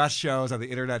 One of the best shows on the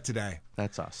internet today.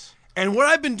 that's us. And what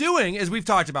I've been doing is we've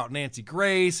talked about Nancy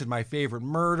Grace and My Favorite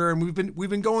Murder, and we've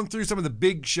been going through some of the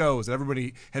big shows that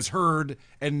everybody has heard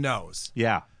and knows.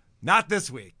 Yeah. Not this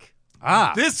week.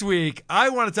 Ah. This week, I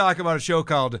want to talk about a show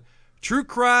called True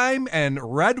Crime and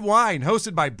Red Wine,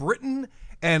 hosted by Britton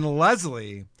and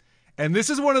Leslie. And this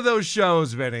is one of those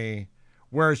shows, Vinny,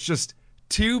 where it's just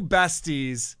two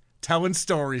besties telling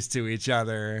stories to each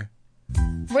other.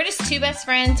 We're just two best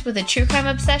friends with a true crime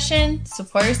obsession. So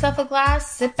pour yourself a glass,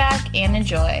 sit back, and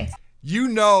enjoy. You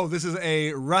know this is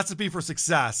a recipe for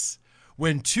success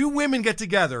when two women get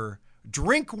together,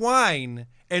 drink wine,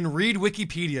 and read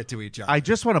Wikipedia to each other. I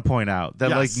just want to point out that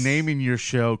Yes. like naming your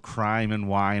show Crime and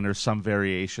Wine or some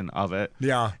variation of it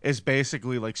is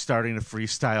basically like starting a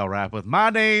freestyle rap with my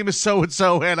name is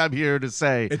so-and-so and I'm here to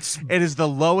say it is the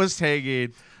lowest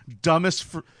hanging, dumbest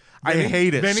I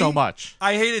hate it so much.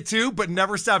 I hate it too, but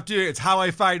never stop doing it. It's how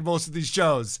I find most of these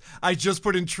shows. I just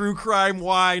put in True Crime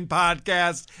Wine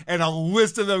podcast, and a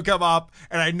list of them come up,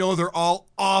 and I know they're all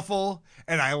awful,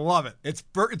 and I love it.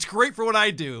 It's great for what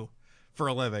I do for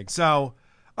a living. So,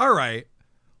 all right,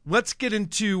 let's get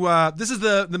into this is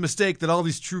the mistake that all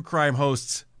these true crime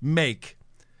hosts make.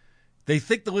 They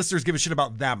think the listeners give a shit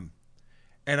about them.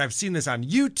 And I've seen this on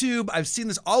YouTube. I've seen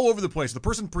this all over the place. The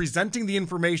person presenting the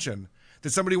information that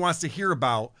somebody wants to hear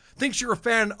about thinks you're a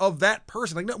fan of that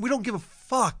person. Like, no, we don't give a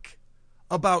fuck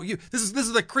about you. This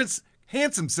is the Chris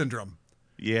Hansen syndrome.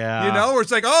 Yeah. You know, where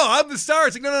it's like, oh, I'm the star.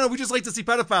 It's like, no, we just like to see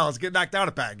pedophiles get knocked down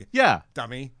a peg. Yeah.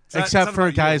 Dummy. Except for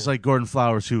guys like Gordon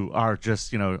Flowers who are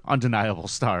just, undeniable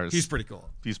stars. He's pretty cool.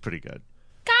 He's pretty good.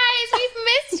 Guys, we've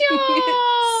missed you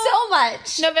so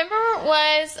much. November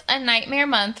was a nightmare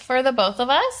month for the both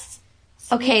of us.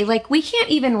 Okay, like we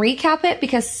can't even recap it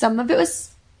because some of it was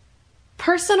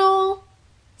personal,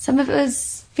 some of it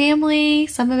was family,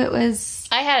 some of it was...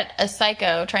 I had a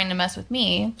psycho trying to mess with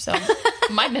me, so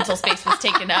my mental space was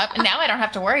taken up, and now I don't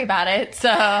have to worry about it,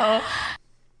 so...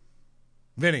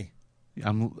 Vinny.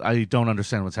 I don't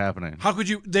understand what's happening. How could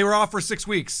you... They were off for 6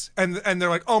 weeks, and they're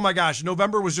like, oh my gosh,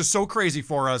 November was just so crazy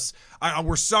for us.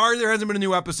 We're sorry there hasn't been a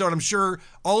new episode. I'm sure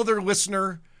all of their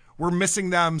listener... We're missing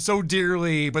them so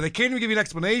dearly, but they can't even give you an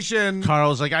explanation.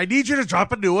 Carl's like, I need you to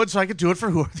drop a new one so I can do it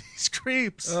for Who Are These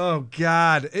Creeps? Oh,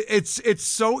 God. It's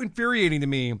so infuriating to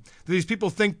me that these people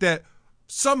think that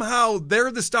somehow they're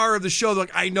the star of the show. They're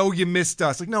like, I know you missed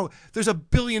us. Like, no, there's a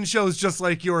billion shows just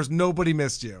like yours. Nobody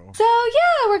missed you. So,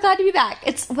 yeah, we're glad to be back.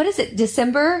 What is it,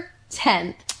 December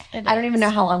 10th? I don't even know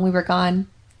how long we were gone.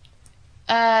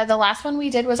 The last one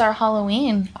we did was our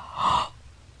Halloween.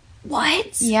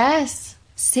 What? Yes.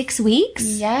 6 weeks?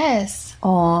 Yes.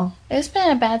 Oh, it's been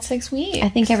a bad 6 weeks. I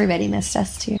think everybody missed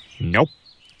us too. Nope.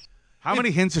 How many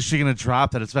hints is she going to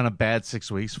drop that it's been a bad 6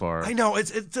 weeks for her? I know.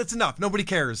 It's enough. Nobody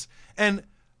cares. And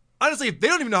honestly, if they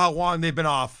don't even know how long they've been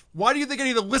off, why do you think any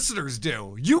of the listeners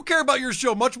do? You care about your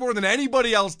show much more than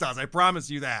anybody else does. I promise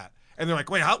you that. And they're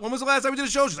like, wait, when was the last time we did a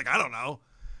show? She's like, I don't know.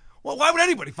 Well, why would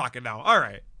anybody fucking know? All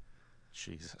right.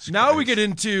 Jesus Now Christ. we get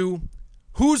into...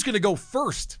 Who's going to go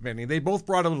first, Vinny? They both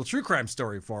brought a little true crime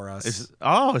story for us. Is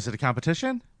it a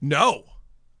competition? No.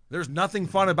 There's nothing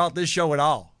fun about this show at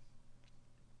all.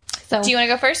 So, do you want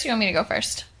to go first or do you want me to go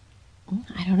first?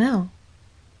 I don't know.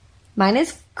 Mine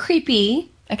is creepy.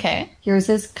 Okay. Yours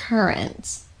is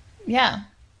current. Yeah.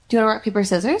 Do you want to rock, paper,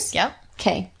 scissors? Yep.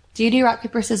 Okay. Do you do rock,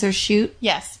 paper, scissors, shoot?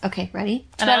 Yes. Okay, ready?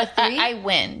 And Out of 3? I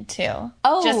win, too.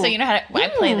 Oh. Just so you know how I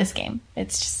play this game.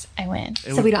 It's just, I win.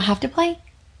 So we don't have to play?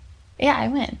 Yeah, I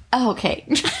win. Oh, okay.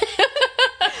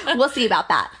 We'll see about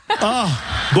that.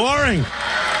 Oh, boring.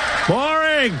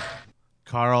 Boring.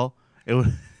 Carl,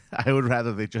 I would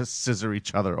rather they just scissor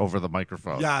each other over the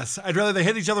microphone. Yes. I'd rather they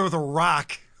hit each other with a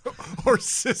rock or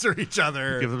scissor each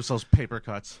other. Give themselves paper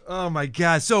cuts. Oh, my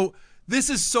God. So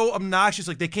this is so obnoxious.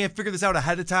 Like, they can't figure this out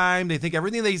ahead of time. They think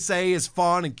everything they say is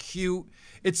fun and cute.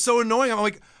 It's so annoying. I'm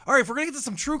like, all right, if we're going to get to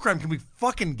some true crime, can we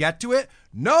fucking get to it?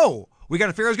 No. We got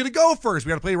to figure out who's going to go first. We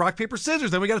got to play rock, paper,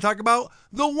 scissors. Then we got to talk about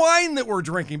the wine that we're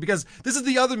drinking, because this is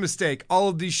the other mistake all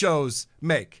of these shows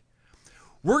make.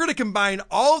 We're going to combine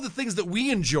all of the things that we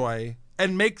enjoy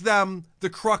and make them the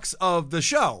crux of the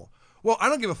show. Well, I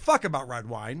don't give a fuck about red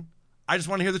wine. I just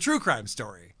want to hear the true crime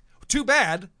story. Too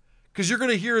bad, because you're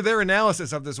going to hear their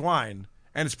analysis of this wine,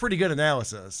 and it's pretty good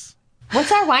analysis.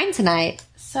 What's our wine tonight?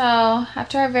 So,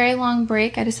 after our very long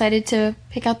break, I decided to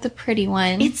pick out the pretty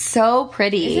one. It's so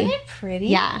pretty. Isn't it pretty?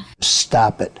 Yeah.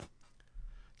 Stop it.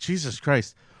 Jesus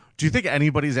Christ. Do you think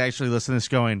anybody's actually listening to this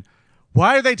going,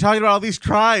 why are they talking about all these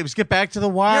crimes? Get back to the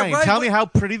wine. Yeah, right. Tell me how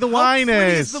pretty the wine How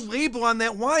pretty is. is the label on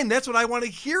that wine? That's what I want to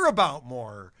hear about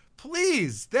more.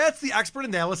 Please. That's the expert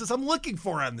analysis I'm looking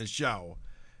for on this show.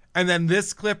 And then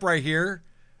this clip right here,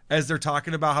 as they're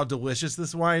talking about how delicious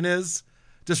this wine is,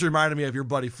 just reminded me of your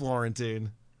buddy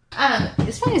Florentine.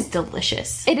 This wine is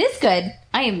delicious. It is good.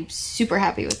 I am super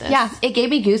happy with this. Yeah, it gave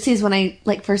me goosies when I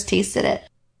first tasted it.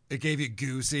 It gave you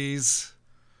goosies.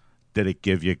 Did it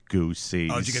give you goosies?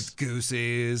 Oh, did you get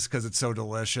goosies because it's so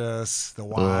delicious? The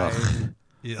wine.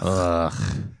 Ugh.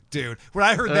 Dude, when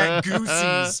I heard that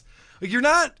goosies, like, you're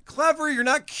not clever, you're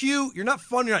not cute, you're not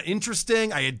fun, you're not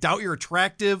interesting. I doubt you're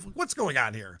attractive. What's going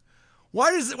on here?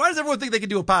 Why does everyone think they can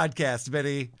do a podcast,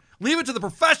 Vinny? Leave it to the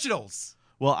professionals.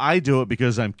 Well, I do it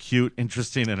because I'm cute,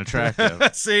 interesting, and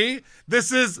attractive. See?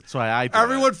 That's why I do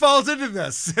everyone falls into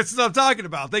this. That's what I'm talking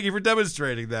about. Thank you for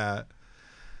demonstrating that.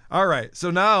 All right.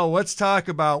 So now let's talk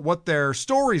about what their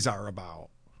stories are about.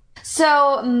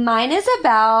 So mine is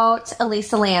about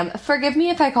Elisa Lamb. Forgive me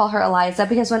if I call her Eliza,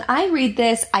 because when I read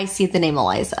this, I see the name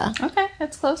Eliza. Okay,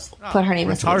 that's close. But her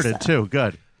name is Retarded, Lisa. too.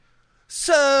 Good.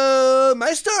 So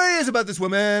my story is about this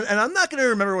woman, and I'm not going to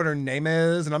remember what her name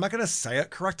is, and I'm not going to say it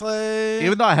correctly.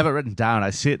 Even though I have it written down, I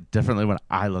see it differently when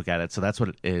I look at it, so that's what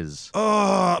it is.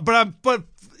 But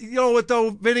you know what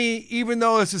though, Vinny? Even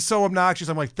though this is so obnoxious,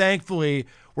 I'm like, thankfully,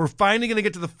 we're finally going to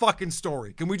get to the fucking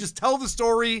story. Can we just tell the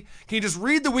story? Can you just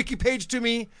read the wiki page to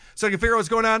me so I can figure out what's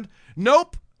going on?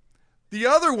 Nope. The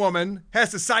other woman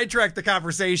has to sidetrack the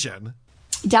conversation.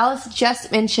 Dallas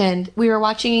just mentioned we were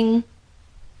watching.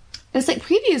 It was like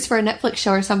previews for a Netflix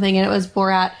show or something, and it was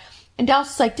Borat. And Dallas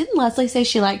was like, didn't Leslie say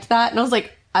she liked that? And I was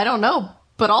like, I don't know,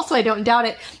 but also I don't doubt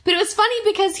it. But it was funny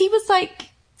because he was like,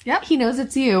 yep, he knows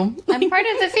it's you. I'm part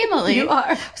of the family. You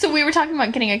are. So we were talking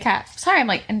about getting a cat. Sorry, I'm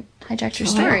like, and hijacked your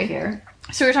story.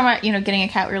 So we were talking about, getting a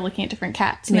cat. We were looking at different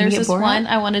cats. And there's this one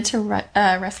I wanted to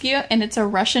rescue, and it's a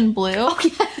Russian blue. Oh,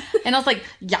 yeah. And I was like,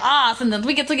 yes, and then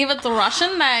we get to give it the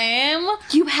Russian name.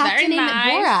 You have to name it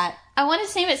Borat. I want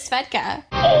to name it Svedka.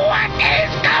 What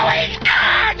is going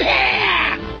on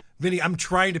here? Vinny, I'm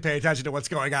trying to pay attention to what's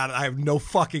going on, and I have no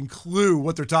fucking clue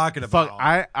what they're talking about.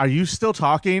 Are you still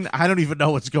talking? I don't even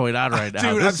know what's going on right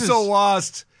now. Dude, I'm so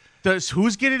lost.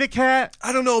 Who's getting a cat?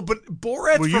 I don't know, but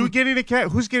Borat's Were you getting a cat?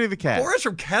 Who's getting the cat? Borat's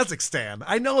from Kazakhstan.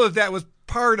 I know that was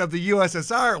part of the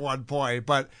USSR at one point,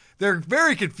 but they're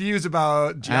very confused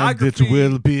about geography. And it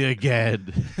will be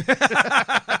again.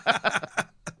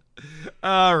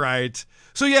 All right.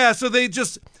 So yeah, so they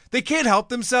can't help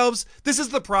themselves. This is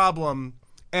the problem.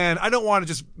 And I don't want to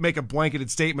just make a blanketed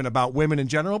statement about women in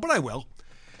general, but I will.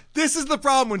 This is the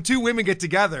problem when two women get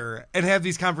together and have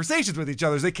these conversations with each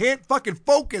other. They can't fucking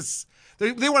focus.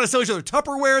 They want to sell each other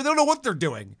Tupperware. They don't know what they're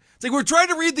doing. It's like we're trying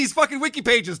to read these fucking wiki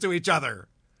pages to each other.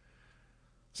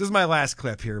 This is my last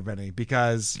clip here, Benny,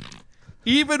 because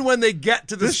even when they get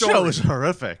to the story... This show is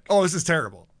horrific. Oh, this is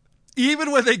terrible.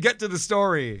 Even when they get to the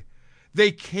story,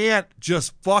 they can't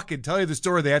just fucking tell you the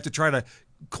story. They have to try to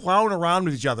clown around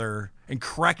with each other and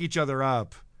crack each other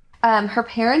up. Her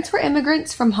parents were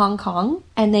immigrants from Hong Kong,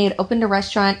 and they had opened a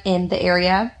restaurant in the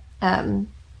area, Canada.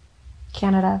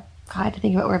 God, I had to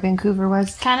think about where Vancouver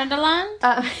was. Canada land?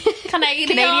 Canada.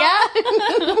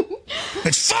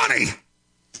 It's funny.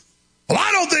 Well,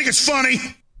 I don't think it's funny.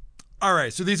 All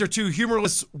right, so these are two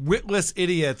humorless, witless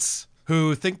idiots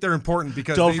who think they're important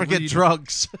because don't forget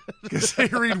drugs. Because they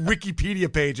read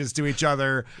Wikipedia pages to each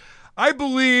other. I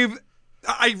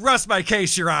rest my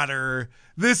case, Your Honor.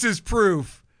 This is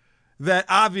proof that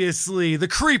obviously the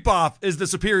Creep Off is the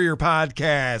superior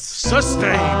podcast.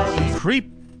 Sustained.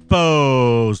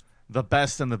 Creepos. The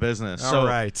best in the business. All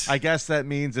right. I guess that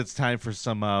means it's time for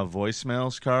some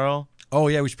voicemails, Carl. Oh,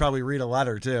 yeah, we should probably read a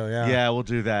letter, too. Yeah, we'll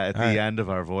do that at the end of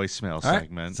our voicemail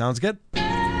segment. Right. Sounds good.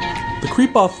 The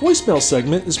Creep Off voicemail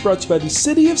segment is brought to you by the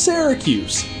city of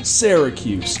Syracuse.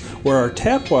 Syracuse, where our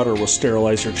tap water will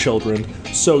sterilize your children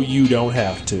so you don't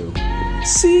have to.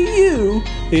 See you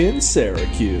in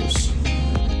Syracuse.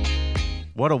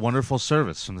 What a wonderful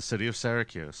service from the city of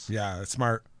Syracuse. Yeah, that's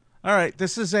smart. All right,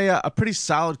 this is a pretty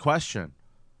solid question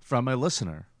from a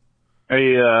listener.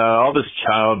 Hey, all this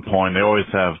child porn, they always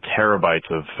have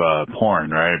terabytes of porn,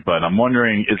 right? But I'm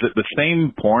wondering, is it the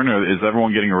same porn, or is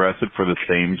everyone getting arrested for the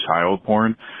same child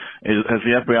porn? Has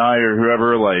the FBI or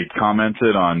whoever,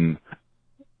 commented on,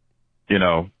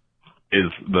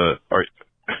 is the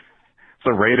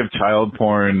rate of child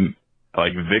porn,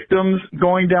 victims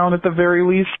going down at the very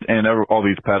least? And all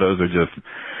these pedos are just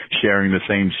sharing the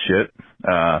same shit.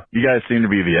 You guys seem to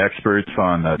be the experts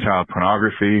on child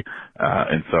pornography,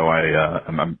 and so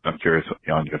I'm curious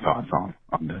on your thoughts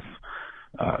on this.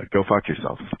 go fuck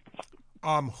yourself.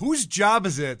 Whose job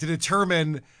is it to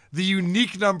determine the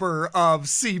unique number of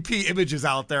CP images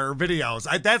out there, or videos?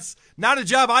 That's not a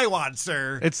job I want,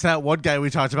 sir. It's that one guy we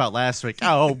talked about last week.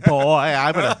 Oh boy,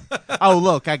 oh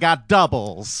look, I got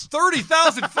doubles.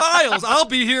 30,000 files. I'll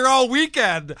be here all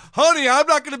weekend, honey. I'm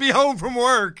not going to be home from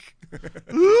work.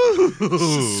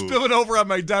 Spilling over on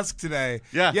my desk today.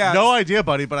 Yeah. No idea,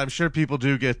 buddy, but I'm sure people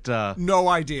do get no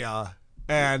idea.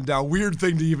 And a weird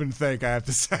thing to even think, I have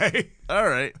to say. All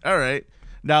right.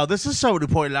 Now, this is someone who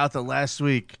pointed out that last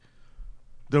week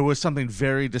there was something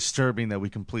very disturbing that we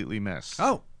completely missed.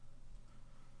 Oh.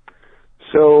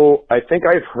 So I think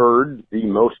I've heard the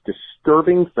most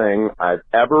disturbing thing I've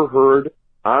ever heard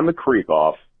on the Creep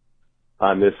Off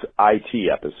on this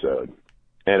IT episode.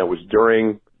 And it was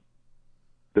during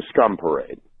the Scum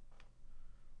Parade.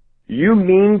 You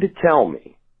mean to tell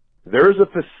me there's a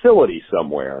facility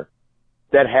somewhere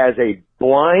that has a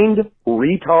blind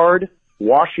retard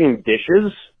washing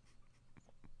dishes?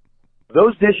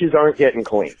 Those dishes aren't getting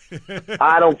clean.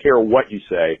 I don't care what you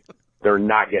say. They're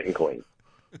not getting clean.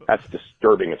 That's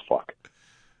disturbing as fuck.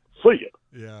 See ya.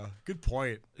 Yeah, good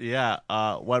point. Yeah,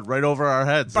 went right over our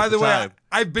heads. By the way,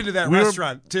 I've been to that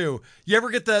restaurant too. You ever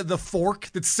get the fork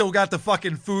that's still got the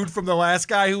fucking food from the last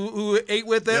guy who ate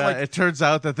with it? Yeah, it turns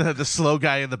out that the slow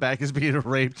guy in the back is being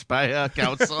raped by a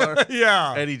counselor.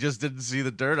 Yeah. And he just didn't see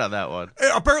the dirt on that one.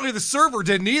 Apparently the server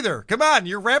didn't either. Come on,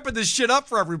 you're ramping this shit up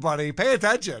for everybody. Pay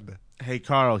attention. Hey,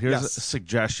 Carl, here's a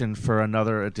suggestion for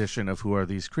another edition of Who Are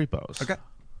These Creepos? Okay.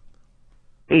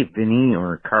 Hey, Vinny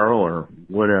or Carl or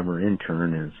whatever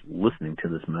intern is listening to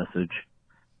this message.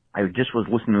 I just was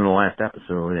listening to the last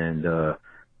episode and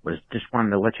was just wanted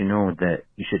to let you know that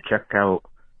you should check out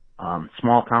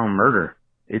Small Town Murder.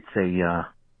 It's a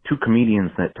two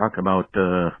comedians that talk about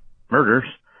murders,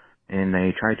 and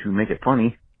they try to make it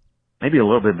funny. Maybe a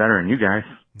little bit better than you guys.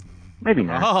 Maybe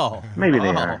not. Maybe they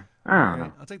are. I don't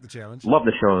know. I'll take the challenge. Love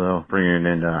the show, though, Brian,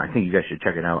 and I think you guys should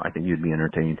check it out. I think you'd be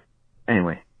entertained.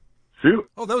 Anyway.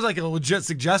 Oh, that was like a legit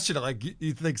suggestion. Like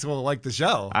you think someone will like the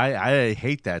show? I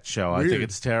hate that show. Weird. I think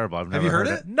it's terrible. I've never Have you heard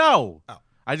it? No. Oh.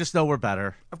 I just know we're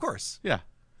better. Of course. Yeah.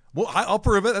 Well, I'll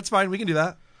prove it. That's fine. We can do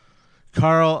that.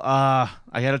 Carl, I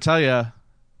got to tell you,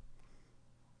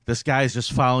 this guy's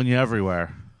just following you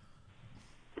everywhere.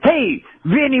 Hey,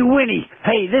 Vinny Winnie.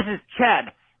 Hey, this is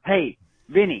Chad. Hey,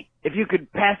 Vinny, if you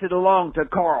could pass it along to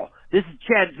Carl. This is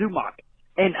Chad Zumach.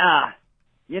 And,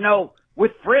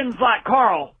 with friends like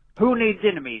Carl, who needs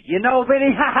enemies? You know,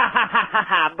 Vinny? Ha ha ha ha ha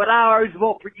ha. But I always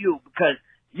vote for you because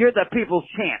you're the people's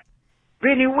champ.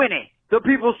 Vinny Winnie, the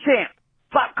people's champ.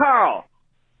 Fuck Carl.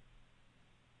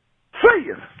 See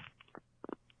you.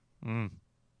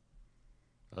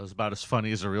 That was about as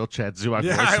funny as a real Chad Zumach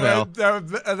Yeah, voicemail.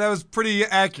 that was pretty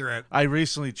accurate. I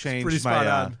recently changed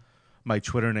my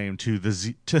Twitter name to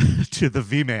the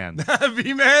V-Man.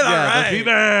 V-Man? All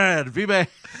right. The V-Man.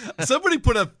 Somebody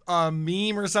put a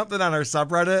meme or something on our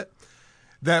subreddit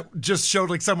that just showed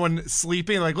like someone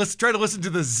sleeping. Like, let's try to listen to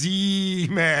the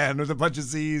Z-Man with a bunch of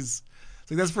Z's.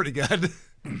 So that's pretty good.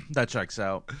 That checks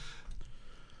out.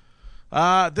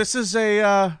 This is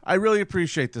I really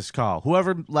appreciate this call.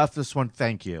 Whoever left this one,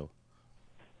 thank you.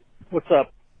 What's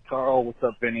up, Carl? What's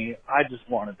up, Vinny? I just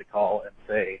wanted to call and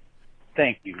say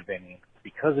thank you, Vinny.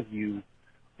 Because of you,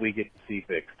 we get to see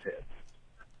Vic's tits.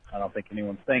 I don't think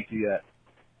anyone's thanked you yet.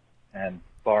 And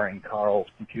barring Carl's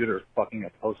computer fucking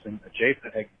up posting a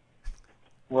JPEG,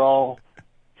 we're all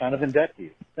kind of in debt to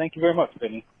you. Thank you very much,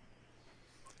 Vinny.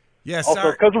 Yes,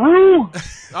 also, Kazaroo!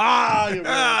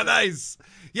 Nice.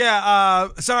 Yeah,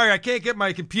 sorry, I can't get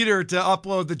my computer to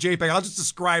upload the JPEG. I'll just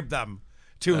describe them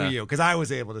to you because I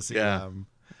was able to see them.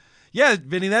 Yeah,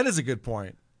 Vinny, that is a good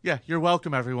point. Yeah, you're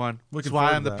welcome, everyone. That's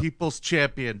why I'm the people's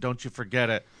champion. Don't you forget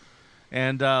it.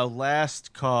 And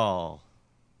last call.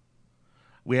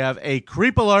 We have a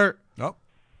creep alert. Oh.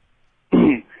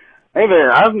 Hey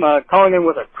there, I'm calling in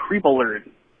with a creep alert.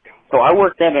 So I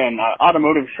worked at an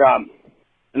automotive shop,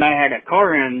 and I had a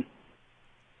car in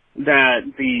that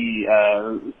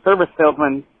the service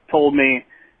salesman told me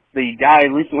the guy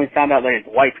recently found out that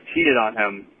his wife cheated on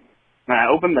him. And I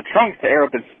opened the trunk to air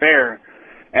up his spare,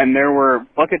 and there were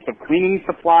buckets of cleaning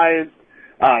supplies,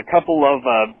 a couple of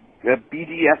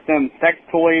BDSM sex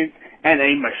toys, and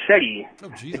a machete. Oh,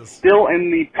 Jesus. Still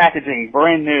in the packaging,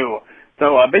 brand new.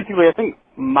 So basically, I think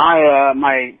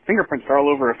my fingerprints are all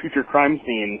over a future crime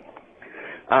scene.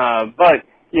 But,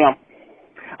 you know,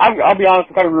 I'll be honest,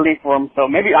 I'm kind of rooting for him, so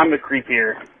maybe I'm the creep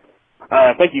here.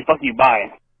 Thank you, fuck you,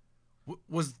 bye.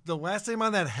 Was the last name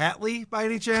on that Hatley by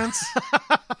any chance?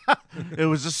 It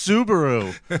was a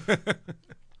Subaru.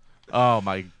 Oh,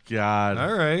 my God.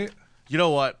 All right. You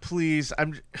know what? Please, I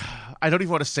don't even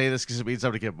want to say this because it means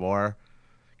I'm going to get more.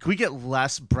 Can we get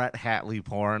less Brett Hatley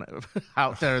porn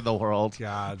out there in the world?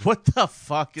 God. What the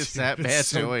fuck is that man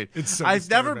doing? I've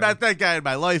never met that guy in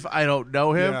my life. I don't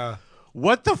know him. Yeah.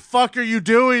 What the fuck are you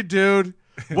doing, dude?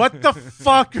 What the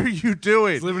fuck are you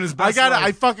doing? He's living his best life.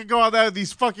 I fucking go out there with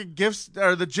these fucking gifts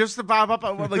or the gifs that pop up.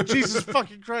 I'm like, Jesus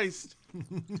fucking Christ.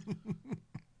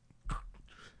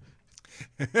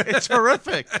 It's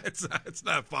horrific. It's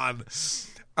not fun.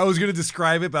 I was going to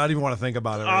describe it, but I don't even want to think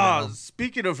about it right now.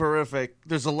 Speaking of horrific,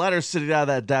 there's a letter sitting on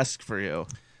that desk for you.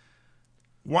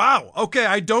 Wow. Okay,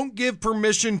 I don't give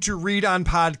permission to read on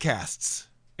podcasts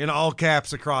in all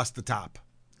caps across the top.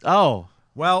 Oh.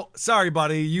 Well, sorry,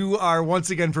 buddy. You are once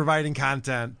again providing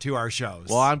content to our shows.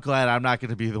 Well, I'm glad I'm not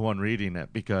going to be the one reading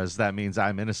it because that means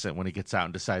I'm innocent when he gets out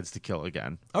and decides to kill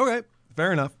again. Okay,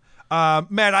 fair enough.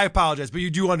 Matt, I apologize, but you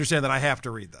do understand that I have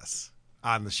to read this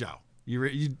on the show.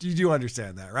 You do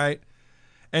understand that, right?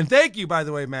 And thank you, by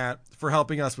the way, Matt, for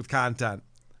helping us with content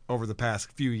over the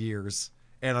past few years.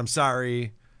 And I'm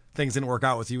sorry things didn't work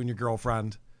out with you and your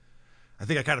girlfriend. I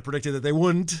think I kind of predicted that they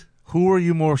wouldn't. Who are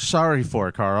you more sorry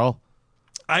for, Carl?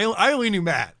 I only knew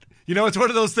Matt. You know, it's one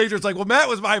of those things where it's like, well, Matt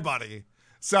was my buddy.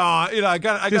 So, you know, I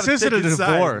got This isn't a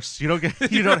divorce. You don't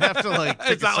have to like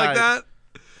It's not like that.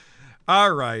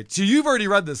 All right. So you've already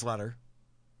read this letter.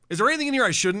 Is there anything in here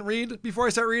I shouldn't read before I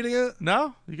start reading it?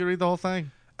 No, you can read the whole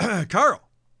thing. Carl.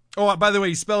 Oh, by the way,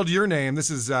 he spelled your name. This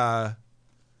is the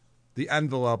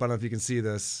envelope. I don't know if you can see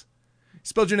this. He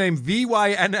spelled your name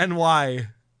Vynny,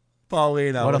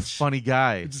 Paulino. What a funny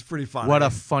guy. Which is pretty funny. What a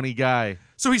funny guy.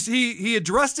 So he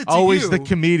addressed it to Always you. the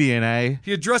comedian, eh?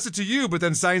 He addressed it to you, but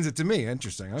then signs it to me.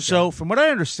 Interesting. Okay. So from what I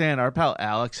understand, our pal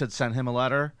Alex had sent him a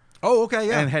letter. Oh, okay,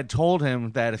 yeah. And had told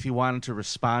him that if he wanted to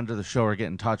respond to the show or get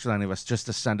in touch with any of us, just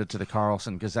to send it to the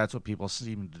Carlson, because that's what people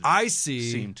seem to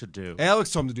do. Alex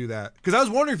told him to do that. Because I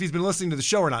was wondering if he's been listening to the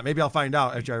show or not. Maybe I'll find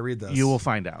out after I read this. You will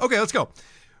find out. Okay, let's go.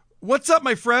 What's up,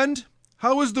 my friend?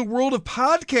 How is the world of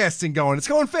podcasting going? It's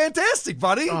going fantastic,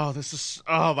 buddy. Oh,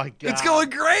 my God. It's going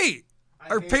great.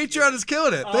 Our Patreon is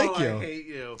killing it. Thank you. I hate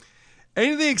you.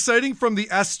 Anything exciting from the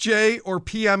SJ or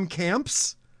PM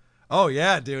camps? Oh,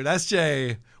 yeah, dude.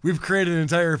 SJ, we've created an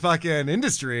entire fucking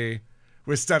industry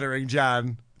with Stuttering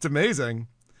John. It's amazing.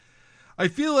 I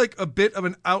feel like a bit of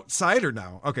an outsider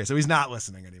now. Okay, so he's not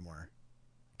listening anymore.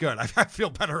 Good. I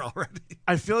feel better already.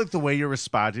 I feel like the way you're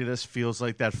responding to this feels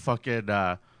like that fucking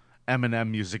Eminem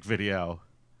music video.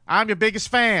 I'm your biggest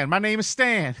fan. My name is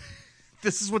Stan.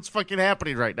 This is what's fucking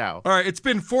happening right now. All right, it's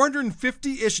been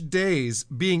 450-ish days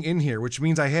being in here, which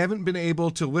means I haven't been able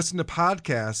to listen to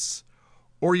podcasts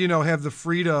or, you know, have the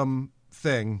freedom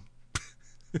thing.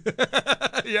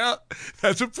 Yeah,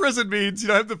 that's what prison means. You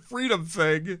know, have the freedom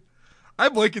thing.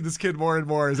 I'm liking this kid more and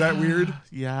more. Is that weird?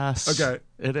 Yes. Okay.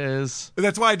 It is.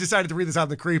 That's why I decided to read this on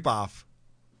the creep off.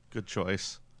 Good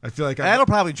choice. I feel like that'll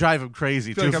probably drive him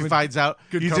crazy, too, like if he finds out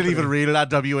you company. didn't even read it on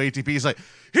WATP. He's like,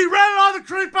 he read it on the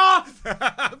creep off!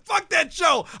 Fuck that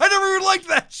show! I never even liked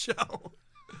that show!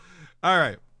 All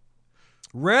right.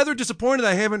 Rather disappointed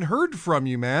I haven't heard from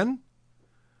you, man.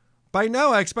 By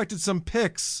now, I expected some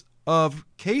pics of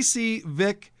Casey,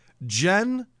 Vic,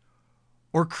 Jen,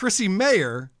 or Chrissy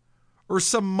Mayer, or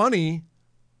some money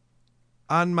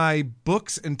on my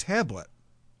books and tablet.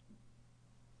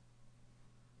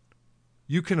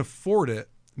 You can afford it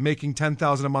making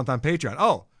 $10,000 a month on Patreon.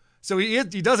 Oh, so he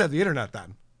does have the internet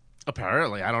then.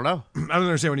 Apparently, I don't know. I don't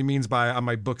understand what he means by on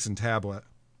my books and tablet.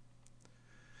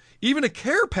 Even a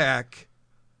care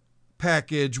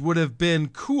package would have been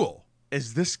cool.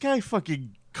 Is this guy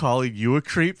fucking calling you a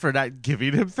creep for not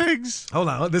giving him things? Hold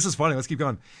on, this is funny. Let's keep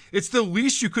going. It's the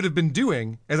least you could have been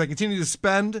doing as I continue to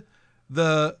spread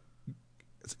the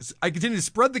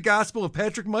gospel of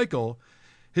Patrick Michael,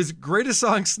 his greatest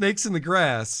song, Snakes in the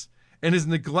Grass, and his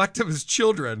neglect of his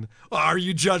children. Oh, are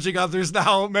you judging others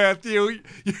now, Matthew?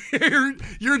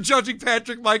 You're judging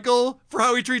Patrick Michael for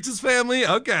how he treats his family?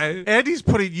 Okay. And he's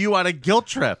putting you on a guilt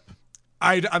trip.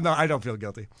 I don't feel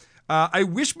guilty. I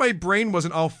wish my brain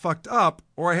wasn't all fucked up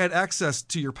or I had access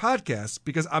to your podcast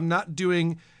because I'm not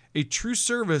doing a true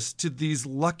service to these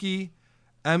lucky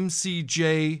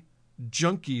MCJ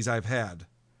junkies I've had.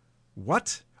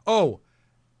 What? Oh,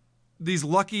 these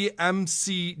lucky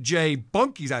MCJ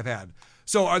bunkies I've had.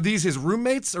 So are these his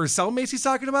roommates or cellmates he's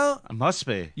talking about? It must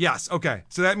be. Yes. Okay.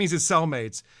 So that means his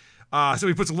cellmates. So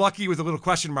he puts lucky with a little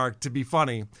question mark to be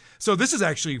funny. So this is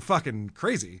actually fucking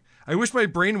crazy. I wish my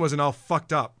brain wasn't all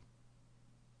fucked up.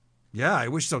 Yeah, I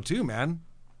wish so too, man.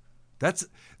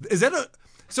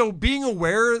 So being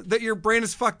aware that your brain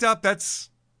is fucked up, that's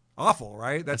awful,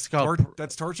 right? That's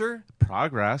torture.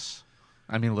 Progress.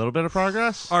 I mean, a little bit of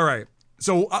progress. All right.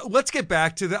 So let's get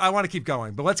back to I want to keep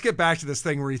going, but let's get back to this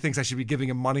thing where he thinks I should be giving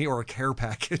him money or a care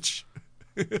package.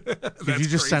 Could you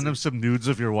just send him some nudes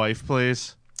of your wife,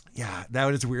 please? Yeah,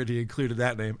 that is weird he included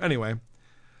that name. Anyway,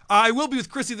 I will be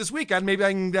with Chrissy this weekend. Maybe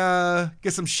I can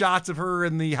get some shots of her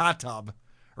in the hot tub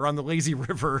or on the lazy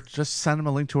river. Just send him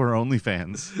a link to her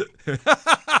OnlyFans.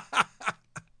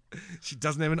 She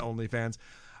doesn't have an OnlyFans.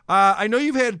 I know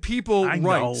you've had people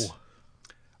write.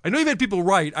 I know you've had people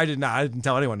write. I did not. I didn't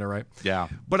tell anyone to write. Yeah.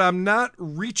 But I'm not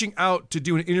reaching out to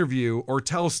do an interview or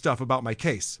tell stuff about my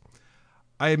case.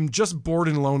 I am just bored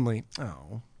and lonely.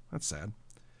 Oh, that's sad.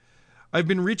 I've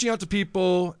been reaching out to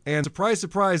people, and surprise,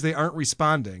 surprise, they aren't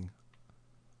responding.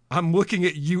 I'm looking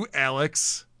at you,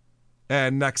 Alex,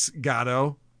 and Next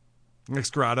Grado.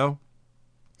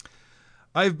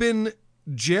 I've been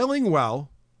jailing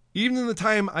well, even in the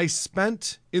time I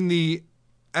spent in the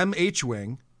MH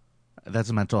wing.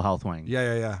 That's a mental health wing.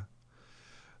 Yeah.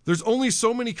 There's only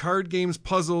so many card games,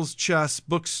 puzzles, chess,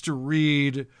 books to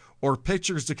read, or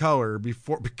pictures to color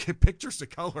pictures to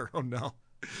color. Oh no.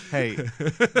 Hey.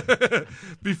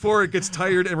 Before it gets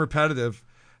tired and repetitive.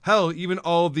 Hell, even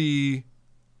all the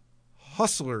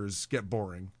hustlers get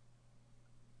boring.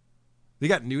 They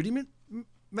got nudie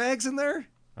mags in there?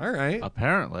 All right.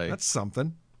 Apparently. That's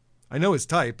something. I know his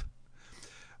type.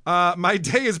 My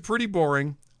day is pretty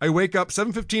boring. I wake up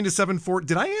 7:15 to 7:40.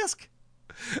 Did I ask?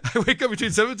 I wake up between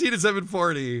 7:15 and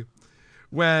 7:40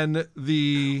 when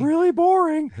the... Really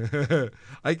boring.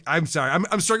 I'm sorry.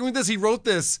 I'm struggling with this. He wrote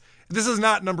this. This is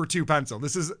not number 2 pencil.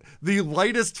 This is the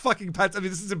lightest fucking pencil. I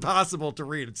mean, this is impossible to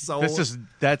read. It's so...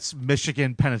 That's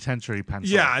Michigan penitentiary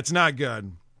pencil. Yeah, it's not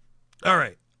good. All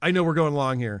right. I know we're going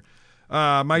long here.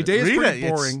 My day is pretty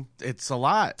boring. It's a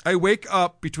lot. I wake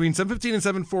up between 7:15 and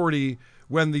 7:40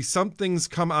 when the somethings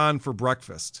come on for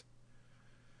breakfast.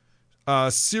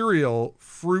 Cereal,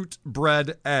 fruit,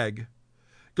 bread, egg.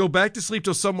 Go back to sleep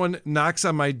till someone knocks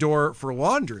on my door for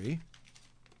laundry.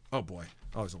 Oh boy.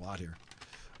 Oh, there's a lot here.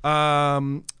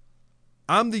 I'm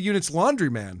the unit's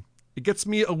laundryman. It gets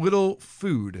me a little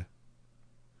food.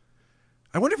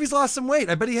 I wonder if he's lost some weight.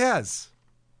 I bet he has.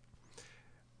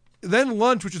 Then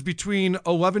lunch, which is between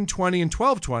 11:20 and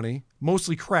 12:20,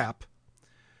 mostly crap.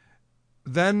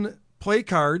 Then play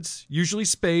cards, usually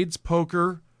spades,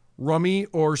 poker, rummy,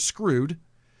 or screwed.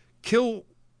 Kill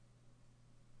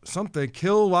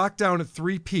lockdown at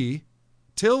 3p.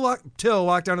 Till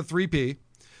lockdown at 3p.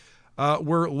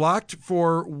 We're locked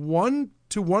for 1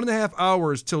 to 1.5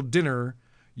 hours till dinner,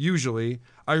 usually.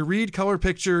 I read color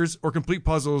pictures or complete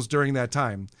puzzles during that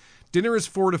time. Dinner is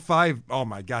 4 to 5. Oh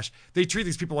my gosh. They treat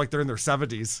these people like they're in their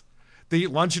 70s. They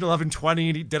eat lunch at 11:20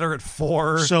 and eat dinner at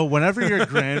 4. So whenever your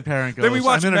grandparent goes, Then we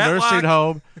watch I'm in a Matlock. nursing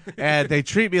home, and they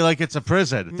treat me like it's a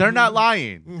prison. They're not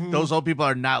lying. Those old people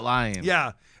are not lying.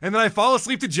 Yeah. And then I fall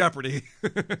asleep to Jeopardy.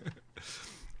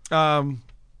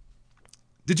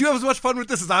 Did you have as much fun with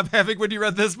this as I'm having when you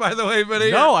read this, by the way,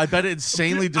 Vinny? No, I bet it's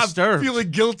insanely disturbed. I'm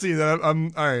feeling guilty that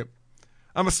I'm all right.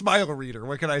 I'm a smile reader.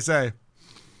 What can I say?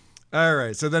 All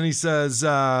right. So then he says,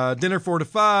 dinner 4 to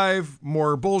 5,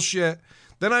 more bullshit.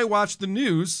 Then I watch the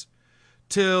news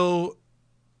till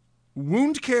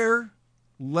wound care,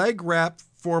 leg wrap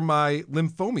for my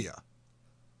lymphomia.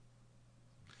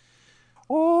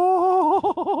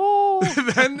 Oh.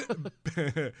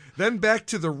 then back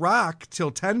to the Rock till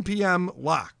 10 p.m.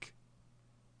 lock.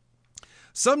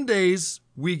 Some days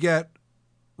we get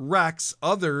Rex,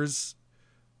 others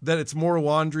that it's more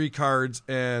laundry, cards,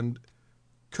 and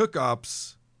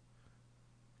cook-ups.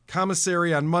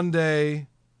 Commissary on Monday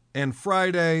and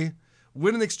Friday.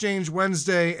 Win and Exchange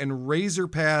Wednesday, and Razor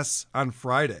Pass on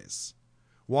Fridays.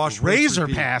 Razor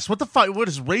Pass? What the fuck? What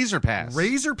is Razor Pass?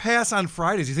 Razor Pass on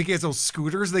Fridays. You think he has those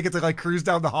scooters they get to like cruise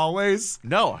down the hallways?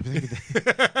 No. That'd be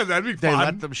fun. They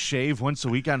let them shave once a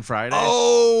week on Friday?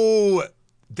 Oh,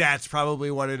 that's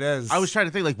probably what it is. I was trying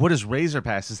to think, like, what is Razor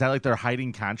Pass? Is that like they're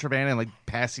hiding contraband and like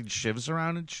passing shivs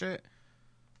around and shit?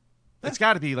 That's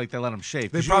got to be like they let them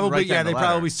shave. They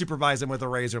probably supervise him with a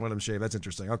razor and let him shave. That's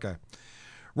interesting. Okay.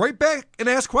 Write back and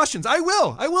ask questions. I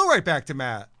will write back to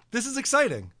Matt. This is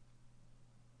exciting.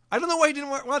 I don't know why you didn't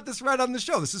want this read on the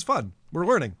show. This is fun. We're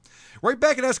learning. Write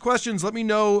back and ask questions. Let me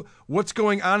know what's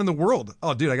going on in the world.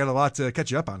 Oh, dude, I got a lot to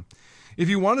catch you up on. If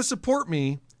you want to support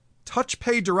me,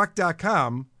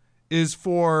 touchpaydirect.com is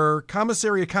for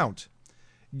commissary account.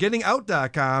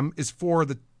 Gettingout.com is for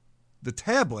the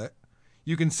tablet.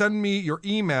 You can send me your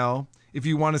email if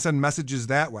you want to send messages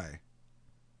that way.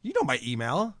 You know my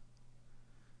email.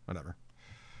 Whatever.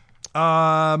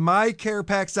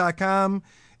 MyCarePacks.com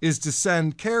is to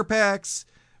send care packs,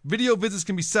 Video visits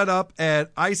can be set up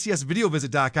at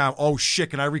icsvideovisit.com. Oh, shit,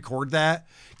 can I record that?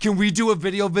 Can we do a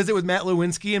video visit with Matt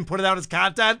Lewinsky and put it out as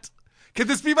content? Can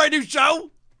this be my new show?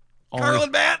 Carl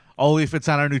and Matt? Only if it's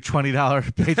on our new $20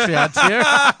 Patreon tier.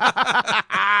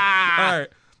 All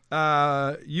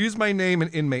right. Use my name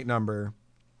and inmate number.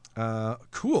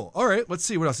 Cool. All right, let's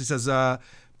see what else he says.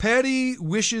 Patty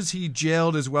wishes he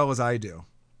jailed as well as I do.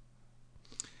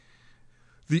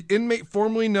 The inmate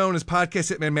formerly known as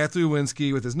podcast hitman Matthew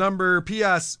Lewinsky with his number.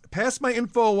 P.S. Pass my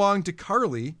info along to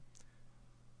Carly.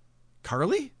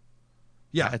 Carly?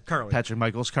 Yeah, Carly. Patrick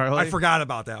Michaels Carly. I forgot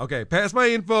about that. Okay, pass my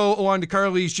info along to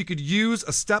Carly. She could use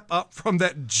a step up from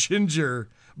that ginger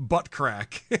butt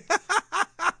crack.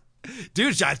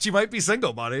 Dude, she might be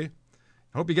single, buddy.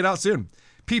 Hope you get out soon.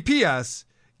 P.P.S.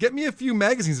 Get me a few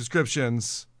magazine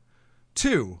subscriptions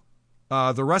to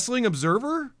The Wrestling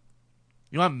Observer.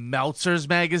 You want Meltzer's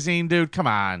magazine, dude? Come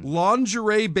on.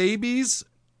 Lingerie Babies,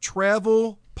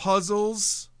 Travel,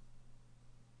 Puzzles.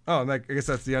 Oh, I guess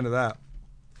that's the end of that.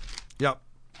 Yep.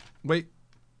 Wait.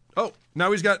 Oh,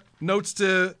 now he's got notes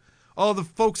to all the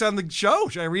folks on the show.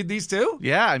 Should I read these too?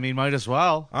 Yeah, I mean, might as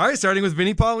well. All right, starting with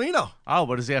Vinny Paulino. Oh,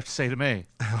 what does he have to say to me?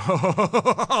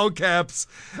 Oh, Caps.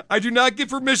 I do not get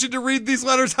permission to read these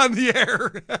letters on the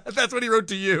air. That's what he wrote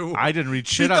to you. I didn't read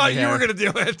shit on the air. He thought you were going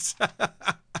to do it.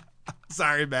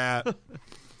 Sorry, Matt.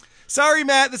 Sorry,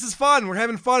 Matt. This is fun. We're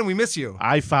having fun. We miss you.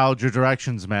 I followed your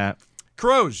directions, Matt.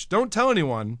 Croge, don't tell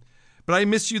anyone, but I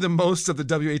miss you the most of the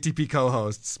WATP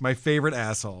co-hosts. My favorite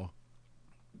asshole.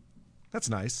 That's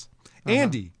nice.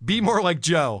 Andy, be more like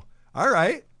Joe. All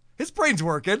right. His brain's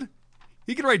working.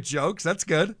 He can write jokes. That's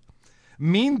good.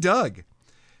 Mean Doug.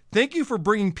 Thank you for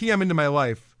bringing PM into my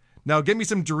life. Now get me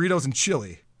some Doritos and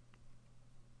chili.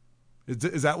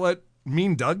 Is that what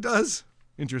Mean Doug does?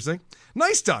 Interesting.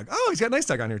 Nice Doug. Oh, he's got Nice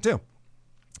Doug on here too.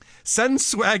 Send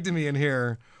swag to me in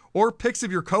here or pics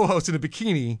of your co-host in a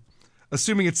bikini,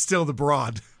 assuming it's still the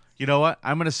broad. You know what?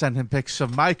 I'm going to send him pics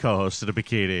of my co-host in a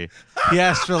bikini. He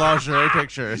asked for lingerie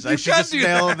pictures. I should just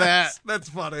nail that. That's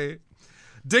funny.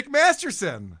 Dick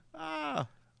Masterson.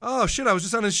 Oh, shit. I was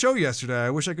just on his show yesterday. I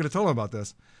wish I could have told him about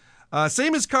this.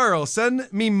 Same as Carl.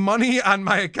 Send me money on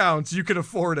my accounts. You can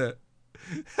afford it.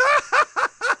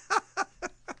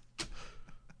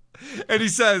 And he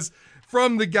says,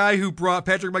 from the guy who brought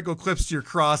Patrick Michael clips to your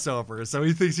crossover. So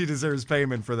he thinks he deserves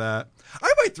payment for that.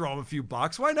 I might throw him a few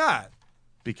bucks. Why not?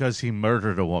 Because he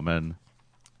murdered a woman.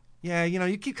 Yeah,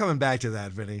 you keep coming back to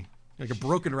that, Vinny. Like a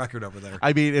broken record over there.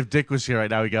 I mean, if Dick was here right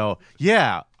now, he'd go,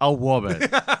 yeah, a woman.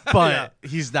 But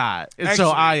he's not. And Actually,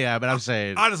 so I am, and I'm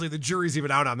saying. Honestly, the jury's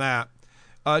even out on that.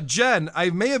 Jen, I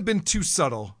may have been too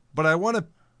subtle, but I want to...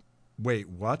 Wait,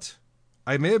 what?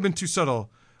 I may have been too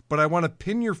subtle, but I want to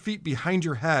pin your feet behind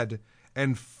your head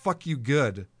and fuck you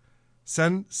good.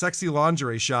 Send sexy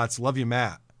lingerie shots. Love you,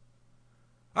 Matt.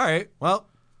 All right, well,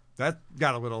 that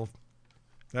went a little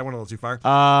too far.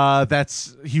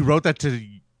 He wrote that to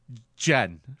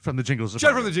Jen from the Jingles Department.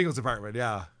 Jen from the Jingles Department,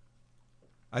 yeah.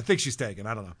 I think she's taken.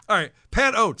 I don't know. All right,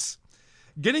 Pat Oates.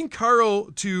 Getting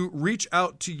Carl to reach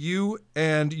out to you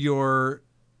and your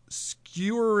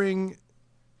skewering...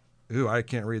 Ooh, I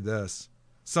can't read this.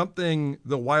 Something,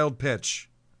 the wild pitch.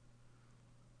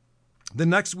 The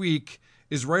next week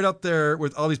is right up there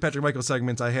with all these Patrick Michael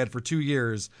segments I had for 2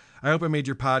 years. I hope I made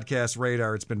your podcast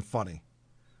radar. It's been funny.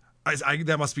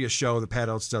 That must be a show that Pat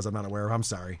Oates does. I'm not aware of. I'm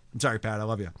sorry, Pat. I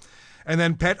love you. And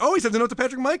then Pat, he sent a note to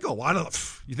Patrick Michael. Well, I don't know.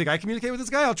 You think I communicate with this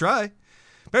guy? I'll try.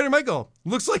 Patrick Michael,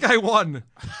 looks like I won.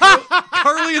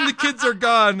 Carly and the kids are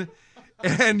gone,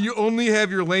 and you only have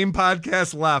your lame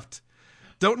podcast left.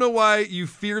 Don't know why you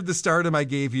feared the stardom I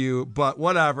gave you, but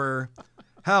whatever.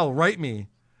 Hell, write me.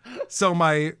 So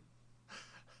my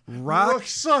rock...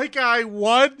 Looks like I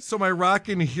won. So my rock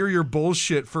can hear your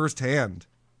bullshit firsthand.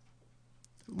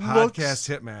 Podcast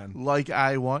Hitman. Like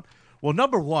I won. Well,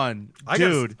 number one,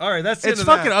 dude. All right, that's it's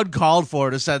fucking uncalled for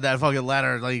to send that fucking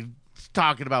letter, like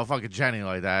talking about fucking Jenny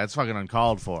like that. It's fucking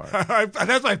uncalled for.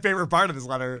 That's my favorite part of this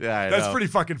letter. Yeah, that's pretty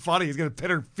fucking funny. He's gonna pin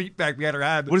her feet back behind her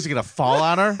head. What is he gonna fall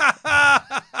on her?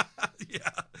 Yeah,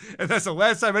 and that's the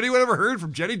last time anyone ever heard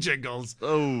from Jenny Jingles.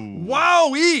 Oh,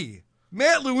 wowee!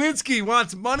 Matt Lewinsky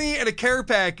wants money and a care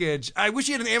package. I wish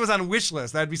he had an Amazon wish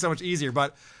list. That'd be so much easier.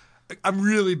 But I'm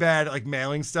really bad at like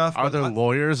mailing stuff. Are there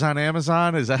lawyers on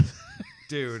Amazon? Is that,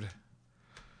 dude?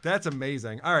 That's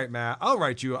amazing. All right, Matt. I'll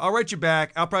write you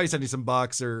back. I'll probably send you some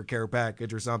bucks or a care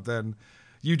package or something.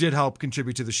 You did help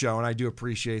contribute to the show, and I do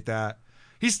appreciate that.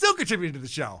 He's still contributing to the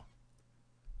show.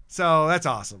 So that's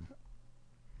awesome.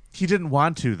 He didn't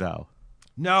want to, though.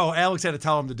 No, Alex had to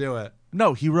tell him to do it.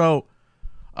 No, he wrote,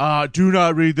 Do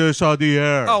not read this on the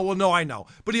air. Oh, well, no, I know.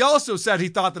 But he also said he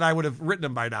thought that I would have written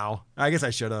him by now. I guess I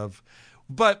should have.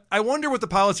 But I wonder what the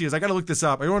policy is. I got to look this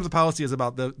up. I wonder what the policy is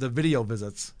about the video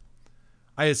visits.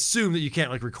 I assume that you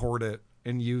can't like record it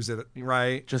and use it,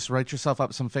 right? Just write yourself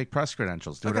up some fake press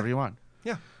credentials. Do whatever you want.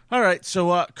 Yeah. All right.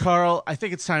 So, Carl, I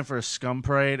think it's time for a Scum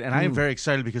Parade, and I am very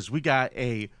excited because we got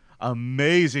a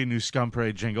amazing new Scum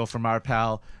Parade jingle from our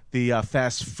pal, the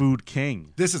Fast Food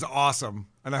King. This is awesome,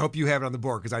 and I hope you have it on the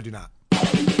board because I do not.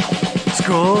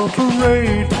 Scum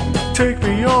Parade, take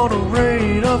me on a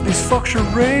raid of these fuck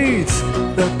charades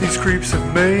that these creeps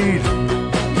have made.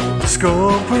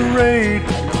 Scum Parade,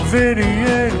 Vinny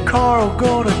and Carl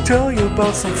gonna tell you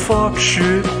about some fuck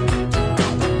shit.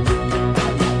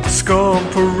 Scum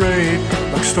Parade,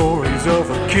 like stories of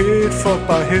a kid fucked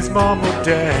by his mom or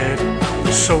dad,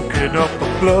 soaking up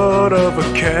the blood of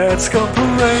a cat. Scum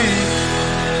Parade.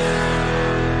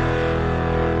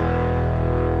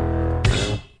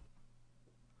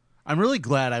 I'm really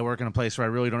glad I work in a place where I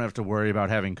really don't have to worry about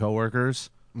having coworkers.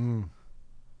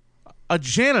 A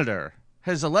janitor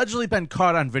has allegedly been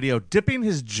caught on video dipping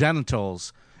his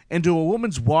genitals into a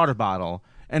woman's water bottle,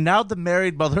 and now the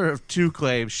married mother of two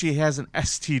claims she has an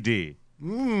STD.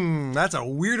 That's a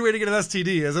weird way to get an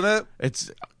STD, isn't it?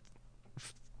 It's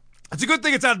a good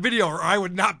thing it's on video, or I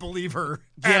would not believe her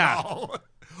at all.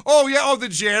 Oh, yeah. Oh, the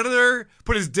janitor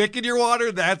put his dick in your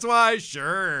water? That's why?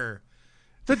 Sure.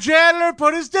 The janitor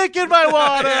put his dick in my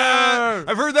water. Yeah,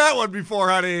 I've heard that one before,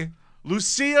 honey.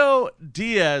 Lucio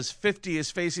Diaz, 50,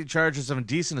 is facing charges of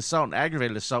indecent assault and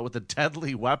aggravated assault with a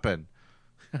deadly weapon.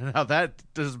 Now that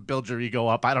doesn't build your ego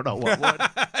up. I don't know what would.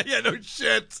 Yeah, no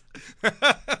shit.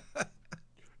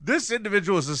 This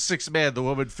individual is a 6 man. The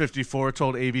woman, 54,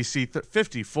 told ABC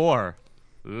 54.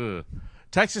 Ugh.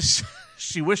 Texas,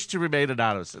 she wished to remain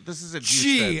anonymous. This is in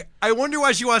Houston. I wonder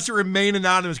why she wants to remain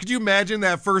anonymous. Could you imagine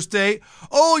that first date?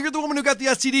 Oh, you're the woman who got the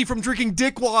STD from drinking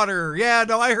dick water. Yeah,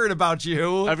 no, I heard about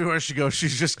you. Everywhere she goes,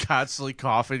 she's just constantly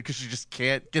coughing because she just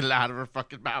can't get it out of her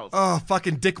fucking mouth. Oh,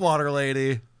 fucking dick water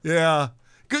lady. Yeah.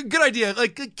 Good idea.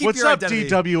 Like, keep What's your up, identity.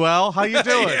 DWL? How you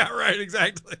doing? Yeah, right,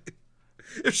 exactly.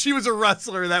 If she was a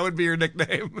wrestler, that would be her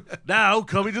nickname. Now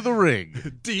coming to the ring,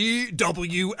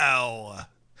 DWL.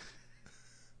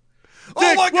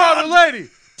 Dick my God! Water Lady!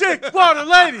 Dick Water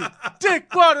Lady!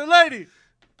 Dick Water Lady!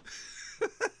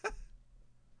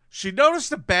 She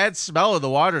noticed a bad smell in the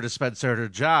water dispenser at her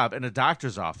job in a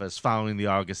doctor's office following the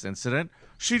August incident.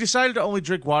 She decided to only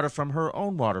drink water from her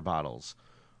own water bottles.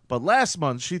 But last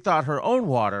month, she thought her own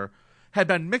water had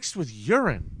been mixed with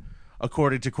urine.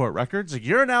 According to court records, a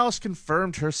urinalyst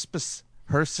confirmed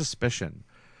her suspicion.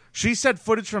 She said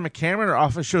footage from a camera in her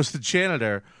office shows the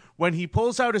janitor, when he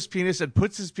pulls out his penis and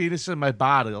puts his penis in my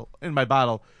bottle,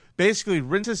 basically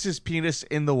rinses his penis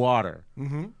in the water.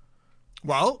 Mm-hmm.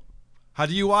 Well, how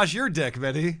do you wash your dick,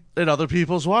 Vinny? In other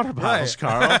people's water bottles,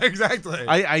 Right. Carl. Exactly.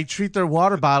 I treat their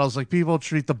water bottles like people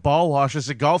treat the ball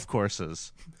washers at golf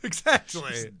courses.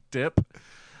 Exactly. Dip.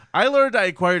 I learned I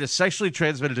acquired a sexually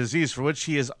transmitted disease for which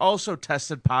he is also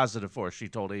tested positive for, she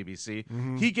told ABC.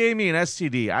 Mm-hmm. He gave me an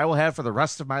STD I will have for the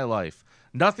rest of my life.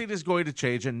 Nothing is going to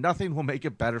change, and nothing will make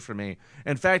it better for me.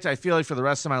 In fact, I feel like for the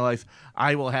rest of my life,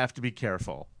 I will have to be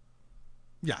careful.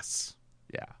 Yes.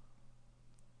 Yeah.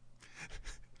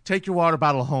 Take your water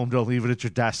bottle home. Don't leave it at your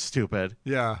desk, stupid.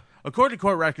 Yeah. According to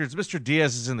court records, Mr.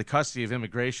 Diaz is in the custody of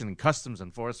Immigration and Customs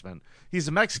Enforcement. He's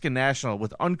a Mexican national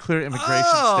with unclear immigration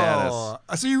status.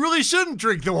 So you really shouldn't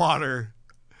drink the water.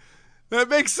 That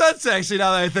makes sense, actually,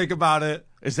 now that I think about it.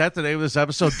 Is that the name of this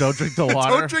episode? Don't drink the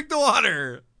water? Don't drink the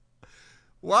water.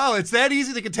 Wow, it's that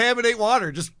easy to contaminate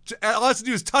water. Just all it has to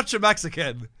do is touch a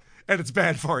Mexican, and it's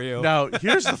bad for you. Now,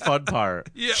 here's the fun part.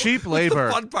 Yeah, cheap what's labor.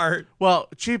 the fun part? Well,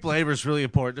 cheap labor is really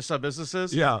important to some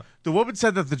businesses. Yeah. The woman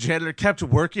said that the janitor kept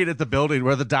working at the building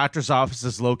where the doctor's office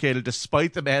is located,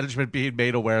 despite the management being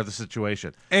made aware of the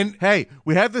situation. And hey,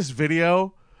 we have this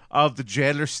video of the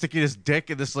janitor sticking his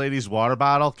dick in this lady's water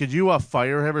bottle. Could you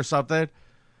fire him or something?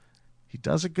 He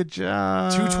does a good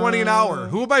job. $2.20 an hour.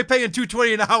 Who am I paying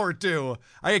 $2.20 an hour to?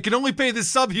 I can only pay this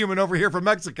subhuman over here from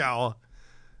Mexico.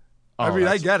 I mean,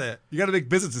 I get it. You got to make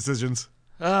business decisions.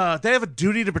 They have a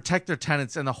duty to protect their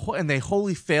tenants, and they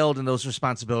wholly failed in those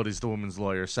responsibilities, the woman's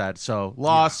lawyer said. So,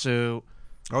 lawsuit.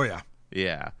 Yeah. Oh, yeah.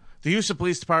 Yeah. The Houston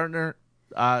Police Department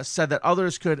said that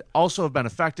others could also have been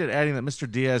affected, adding that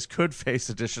Mr. Diaz could face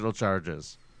additional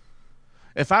charges.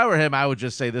 If I were him, I would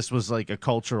just say this was like a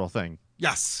cultural thing.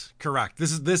 Yes, correct.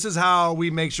 This is how we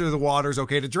make sure the water's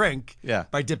okay to drink. Yeah.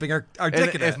 By dipping our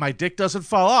dick in it. If my dick doesn't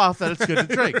fall off, then it's good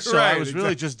to drink. So Right, I was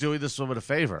really just doing this woman a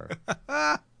favor.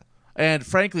 And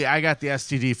frankly, I got the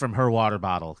STD from her water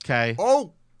bottle, okay?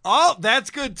 Oh, Oh,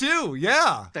 that's good too.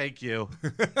 Yeah. Thank you.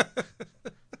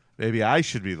 Maybe I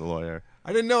should be the lawyer.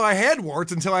 I didn't know I had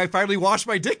warts until I finally washed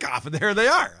my dick off, and there they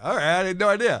are. All right, I had no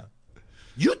idea.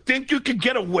 You think you could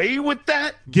get away with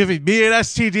that? Giving me an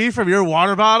STD from your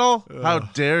water bottle? How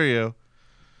dare you?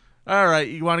 All right,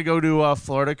 you want to go to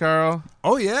Florida, Carl?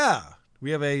 Oh yeah,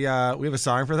 we have a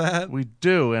song for that. We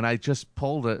do, and I just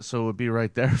pulled it, so it would be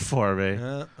right there for me.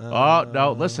 Oh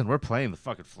no, listen, we're playing the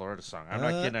fucking Florida song. I'm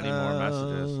not getting any more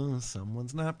messages.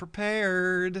 Someone's not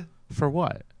prepared. For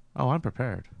what? Oh, I'm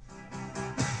prepared.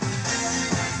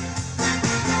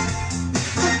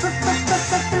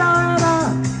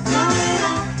 Florida,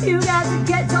 you got to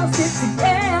get your shit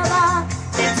together.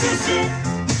 Get your shit.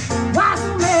 Why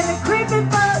so many creepy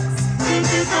bugs?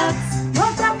 Creepy bugs.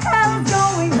 What the hell is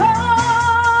going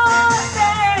on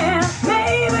there?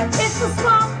 Maybe it's the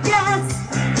swamp gas.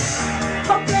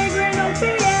 Or flagrant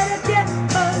opiate get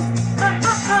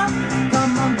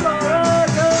come on,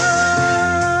 Florida.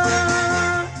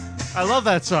 I love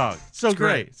that song. It's so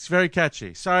great. It's very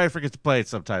catchy. Sorry I forget to play it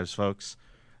sometimes, folks.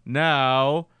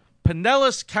 Now,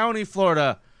 Pinellas County,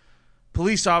 Florida.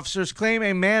 Police officers claim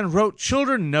a man wrote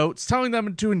children notes telling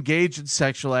them to engage in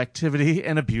sexual activity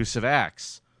and abusive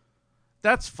acts.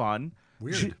 That's fun.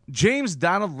 Weird. James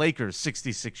Donald Lakers,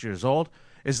 66 years old,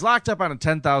 is locked up on a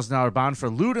 $10,000 bond for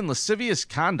lewd and lascivious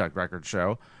conduct, records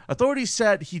show. Authorities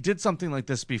said he did something like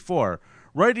this before,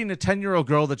 writing a 10-year-old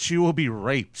girl that she will be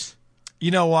raped. You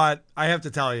know what? I have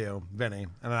to tell you, Vinny,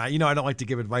 and I don't like to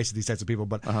give advice to these types of people,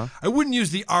 but I wouldn't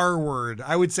use the R word.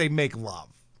 I would say make love,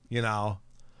 you know?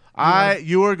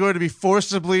 You are going to be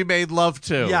forcibly made love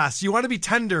to. Yes, you want to be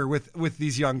tender with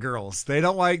these young girls. They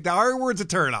don't like, the R word's a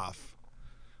turnoff.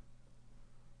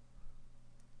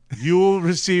 You will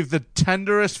receive the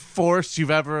tenderest force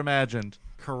you've ever imagined.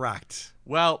 Correct.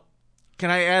 Well, can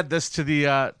I add this to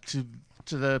the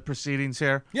to the proceedings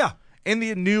here? Yeah. In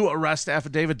the new arrest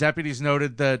affidavit, deputies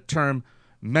noted the term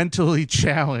mentally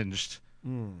challenged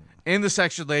in the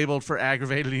section labeled for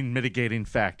aggravating mitigating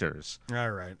factors. All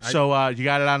right. So you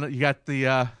got it on. You got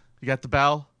the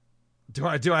bell.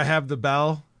 Do I have the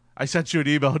bell? I sent you an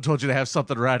email and told you to have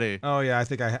something ready. Oh yeah, I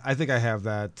think I have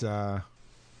that.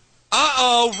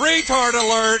 Retard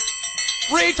alert!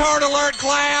 Retard alert,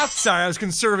 class! Sorry, I was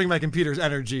conserving my computer's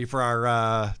energy for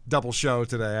our double show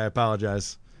today. I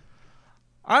apologize.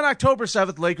 On October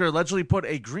 7th, Laker allegedly put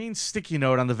a green sticky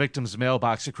note on the victim's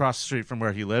mailbox across the street from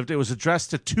where he lived. It was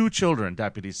addressed to 2 children,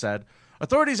 deputies said.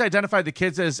 Authorities identified the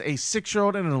kids as a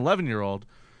 6-year-old and an 11-year-old.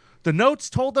 The notes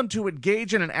told them to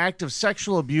engage in an act of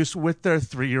sexual abuse with their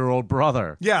 3-year-old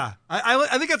brother. Yeah,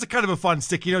 I think that's a kind of a fun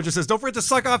sticky note. Just says, don't forget to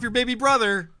suck off your baby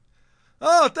brother.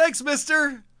 Oh, thanks,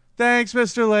 mister. Thanks,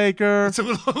 Mr. Laker. It's a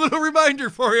little reminder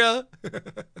for you.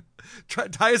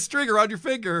 Tie a string around your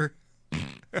finger.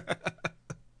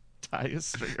 Tie a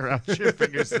string around your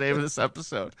finger is the name of this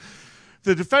episode.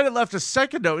 The defendant left a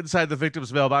second note inside the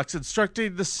victim's mailbox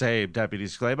instructing the same,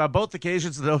 deputies claim. On both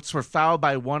occasions, the notes were found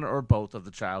by one or both of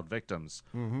the child victims.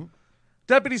 Mm-hmm.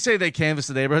 Deputies say they canvassed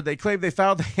the neighborhood. They claim they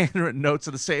found the handwritten notes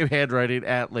in the same handwriting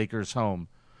at Laker's home.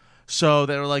 So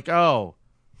they were like, oh.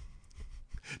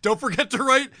 Don't forget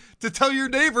to tell your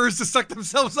neighbors to suck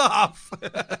themselves off.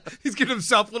 He's giving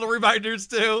himself little reminders,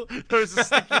 too. There's a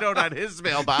sticky note on his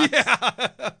mailbox.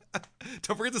 Yeah.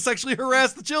 Don't forget to sexually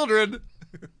harass the children.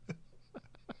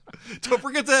 Don't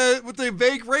forget with the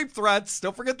vague rape threats.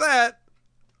 Don't forget that.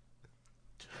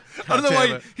 I don't know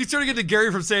why he's turning into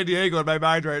Gary from San Diego in my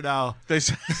mind right now.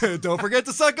 Don't forget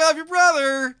to suck off your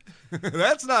brother.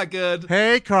 That's not good.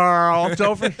 Hey, Carl,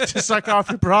 don't forget to suck off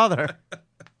your brother.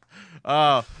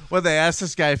 When they asked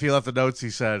this guy if he left the notes,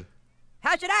 he said,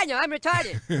 "How should I know? I'm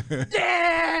retarded."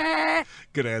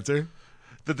 Good answer.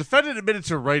 The defendant admitted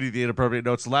to writing the inappropriate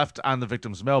notes left on the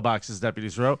victim's mailbox, as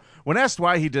deputies wrote. When asked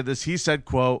why he did this, he said,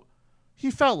 quote, he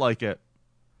felt like it.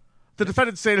 The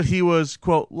defendant stated he was,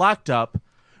 quote, locked up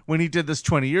when he did this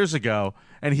 20 years ago,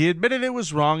 and he admitted it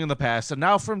was wrong in the past, and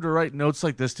now for him to write notes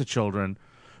like this to children.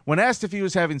 When asked if he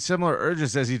was having similar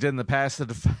urges as he did in the past, the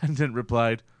defendant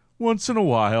replied, once in a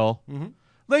while. Mm-hmm.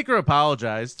 Laker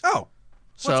apologized. Oh.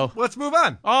 So let's move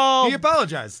on. Oh, he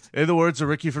apologized. In the words of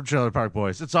Ricky from Trailer Park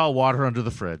Boys, it's all water under the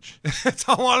fridge. It's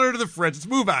all water under the fridge. Let's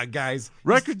move on, guys.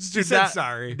 Records do not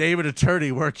sorry. name an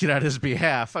attorney working on his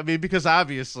behalf. I mean, because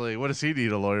obviously, what does he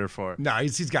need a lawyer for? No,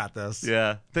 he's got this.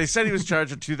 Yeah. They said he was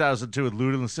charged in 2002 with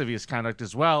lewd and lascivious conduct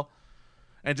as well,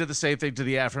 and did the same thing to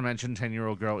the aforementioned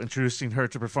 10-year-old girl, introducing her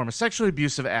to perform a sexually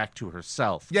abusive act to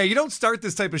herself. Yeah, you don't start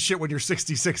this type of shit when you're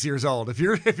 66 years old. If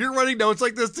you're writing notes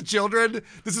like this to children,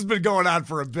 this has been going on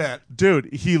for a bit.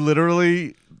 Dude, he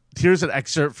literally, here's an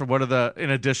excerpt from an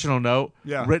additional note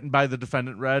written by the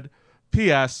defendant read,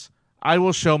 P.S. I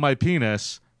will show my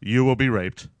penis. You will be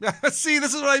raped. See,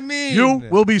 this is what I mean. You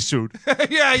will be sued.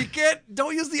 Yeah, you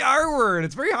don't use the R word.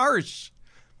 It's very harsh.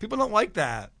 People don't like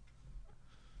that.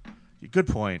 Good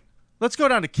point. Let's go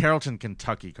down to Carrollton,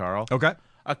 Kentucky, Carl. Okay.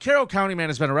 A Carroll County man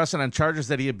has been arrested on charges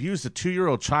that he abused a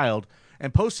 2-year-old child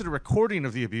and posted a recording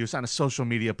of the abuse on a social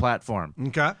media platform.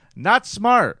 Okay. Not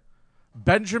smart.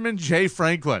 Benjamin J.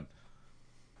 Franklin.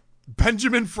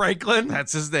 Benjamin Franklin?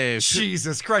 That's his name.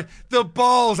 Jesus Christ. The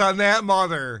balls on that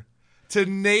mother to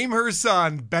name her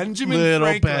son Benjamin Little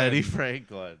Franklin. Betty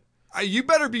Franklin. You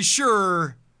better be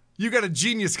sure you got a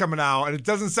genius coming out, and it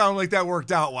doesn't sound like that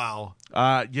worked out well.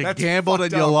 You That's gambled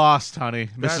and fucked you up. lost, honey,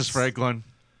 Mrs. Franklin.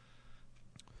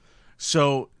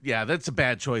 So, yeah, that's a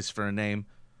bad choice for a name.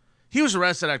 He was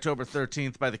arrested October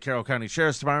 13th by the Carroll County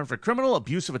Sheriff's Department for criminal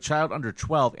abuse of a child under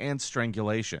 12 and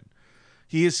strangulation.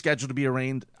 He is scheduled to be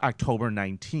arraigned October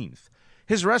 19th.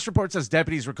 His arrest report says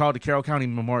deputies were called to Carroll County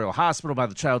Memorial Hospital by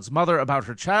the child's mother about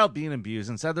her child being abused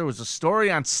and said there was a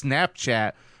story on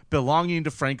Snapchat belonging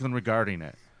to Franklin regarding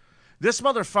it. This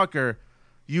motherfucker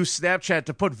used Snapchat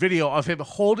to put video of him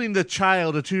holding the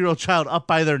child, a 2-year-old child, up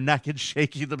by their neck and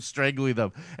shaking them, strangling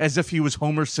them, as if he was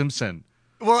Homer Simpson.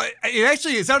 Well,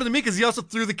 it sounded to me because he also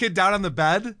threw the kid down on the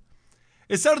bed.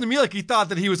 It sounded to me like he thought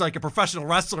that he was like a professional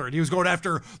wrestler and he was going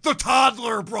after the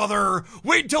toddler, brother.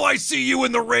 Wait until I see you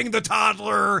in the ring, the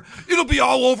toddler. It'll be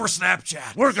all over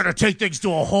Snapchat. We're going to take things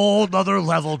to a whole nother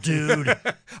level, dude.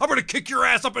 I'm going to kick your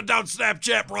ass up and down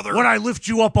Snapchat, brother. When I lift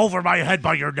you up over my head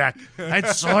by your neck and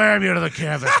slam you to the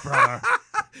canvas, brother.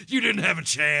 You didn't have a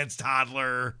chance,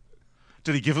 toddler.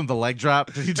 Did he give him the leg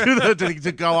drop? Did he do that? Did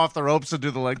he go off the ropes and do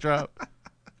the leg drop?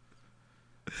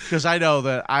 Because I know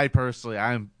that I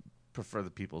prefer the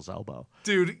people's elbow.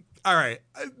 Dude, all right.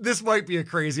 This might be a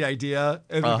crazy idea.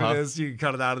 And if it is, you can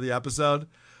cut it out of the episode.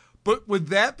 But would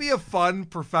that be a fun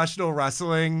professional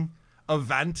wrestling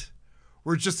event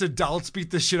where just adults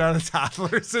beat the shit out of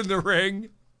toddlers in the ring?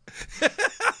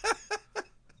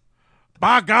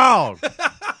 By God.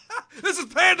 This is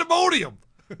pandemonium.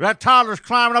 That toddler's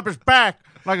climbing up his back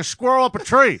like a squirrel up a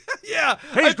tree. Yeah.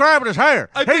 He's grabbing his hair.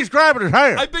 He's grabbing his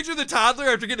hair. I picture the toddler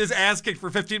after getting his ass kicked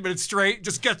for 15 minutes straight,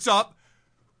 just gets up,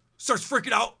 starts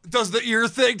freaking out, does the ear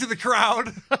thing to the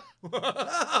crowd.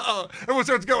 Everyone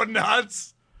starts going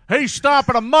nuts. He's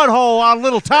stomping a mud hole on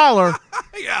little Tyler.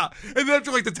 Yeah. And then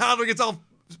after the toddler gets all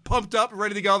pumped up and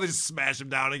ready to go, they just smash him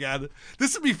down again.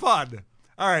 This would be fun.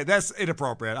 All right, that's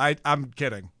inappropriate. I'm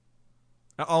kidding.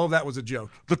 All of that was a joke.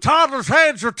 The toddler's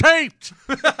hands are taped.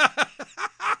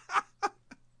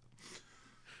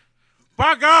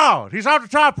 By God, he's on the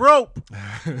top rope.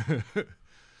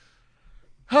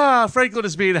 Franklin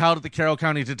is being held at the Carroll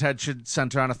County Detention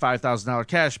Center on a $5,000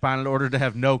 cash bond in order to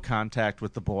have no contact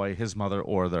with the boy, his mother,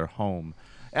 or their home.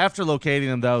 After locating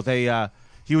him, though,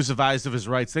 he was advised of his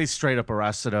rights. They straight up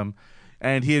arrested him,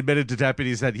 and he admitted to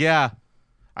deputies that, yeah,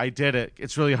 I did it.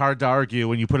 It's really hard to argue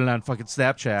when you put it on fucking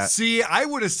Snapchat. See, I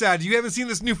would have said, you haven't seen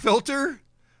this new filter?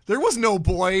 There was no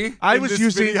boy. I was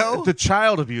using video. the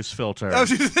child abuse filter. I was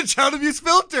using the child abuse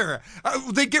filter.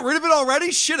 They get rid of it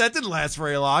already? Shit, that didn't last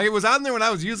very long. It was on there when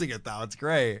I was using it, though. It's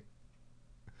great.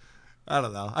 I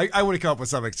don't know. I would have come up with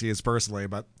some excuse personally,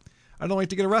 but I don't like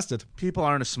to get arrested. People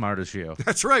aren't as smart as you.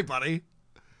 That's right, buddy.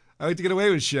 I like to get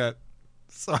away with shit.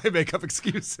 So I make up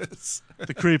excuses.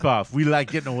 The creep off. We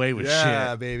like getting away with shit.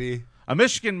 Yeah, baby. A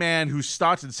Michigan man who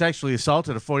stalked and sexually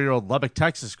assaulted a 4-year-old Lubbock,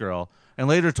 Texas girl and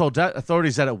later told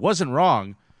authorities that it wasn't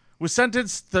wrong was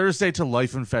sentenced Thursday to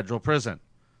life in federal prison.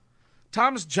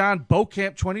 Thomas John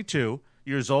Beaucamp, 22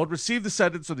 years old, received the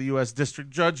sentence of the U.S. District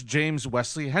Judge James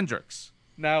Wesley Hendricks.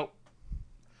 Now,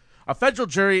 a federal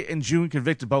jury in June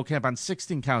convicted Beaucamp on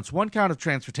 16 counts. 1 count of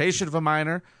transportation of a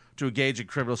minor to engage in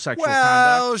criminal sexual conduct.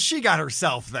 Well, she got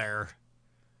herself there.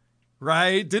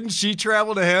 Right? Didn't she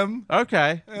travel to him?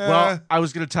 Okay. Well, I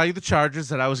was going to tell you the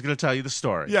charges and I was going to tell you the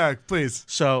story. Yeah, please.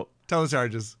 So, tell the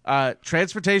charges.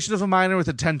 Transportation of a minor with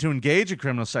intent to engage in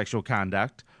criminal sexual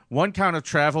conduct. 1 count of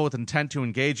travel with intent to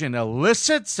engage in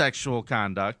illicit sexual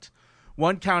conduct.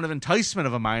 1 count of enticement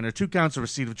of a minor. 2 counts of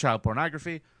receipt of child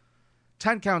pornography.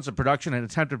 10 counts of production and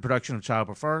attempted production of child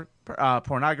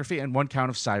pornography. And 1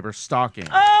 count of cyber stalking.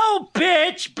 Oh,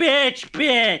 bitch, bitch,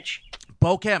 bitch.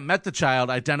 Beaucamp met the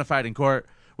child, identified in court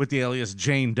with the alias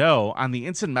Jane Doe, on the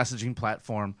instant messaging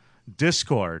platform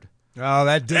Discord. Oh,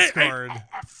 that Discord.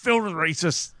 Filled with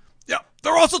racists. Yeah,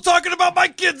 they're also talking about my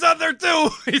kids on there, too.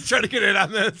 He's trying to get in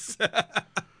on this.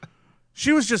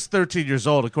 She was just 13 years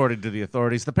old, according to the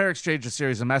authorities. The pair exchanged a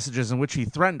series of messages in which he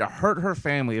threatened to hurt her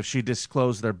family if she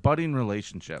disclosed their budding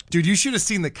relationship. Dude, you should have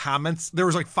seen the comments. There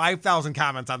was like 5,000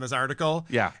 comments on this article.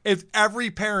 Yeah. It's every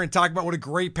parent talking about what a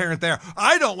great parent they are.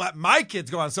 I don't let my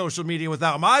kids go on social media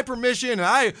without my permission, and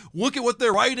I look at what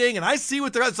they're writing, and I see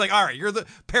what they're... It's like, all right, you're the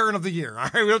parent of the year. All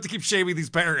right, we don't have to keep shaming these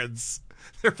parents.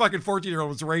 Their fucking 14-year-old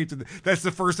was raped, and that's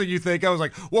the first thing you think. I was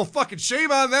like, well, fucking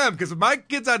shame on them, because if my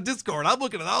kid's on Discord, I'm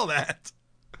looking at all that.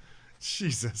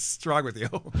 Jesus, strong with you.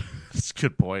 That's a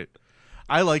good point.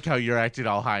 I like how you're acting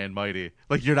all high and mighty.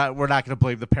 Like we're not going to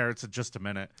blame the parents in just a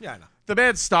minute. Yeah, I know. The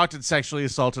man stalked and sexually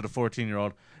assaulted a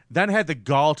 14-year-old, then had the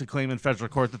gall to claim in federal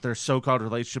court that their so-called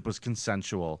relationship was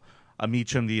consensual.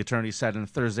 Meacham, the attorney, said in a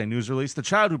Thursday news release, the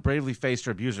child who bravely faced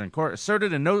her abuser in court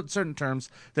asserted in no certain terms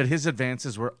that his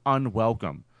advances were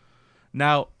unwelcome.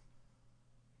 Now,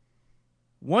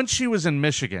 once she was in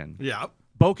Michigan,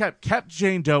 Bocap kept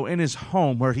Jane Doe in his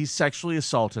home where he sexually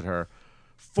assaulted her,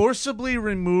 forcibly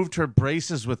removed her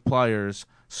braces with pliers,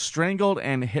 strangled,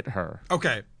 and hit her.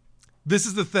 Okay, this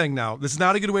is the thing now. This is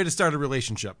not a good way to start a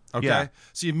relationship, okay? Yeah.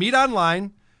 So you meet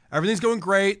online. Everything's going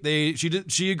great.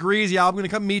 She agrees. Yeah, I'm going to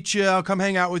come meet you. I'll come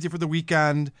hang out with you for the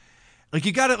weekend. Like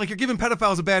you got it. Like you're giving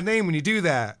pedophiles a bad name when you do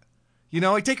that. You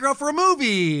know, like take her out for a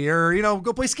movie or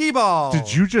go play skee ball.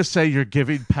 Did you just say you're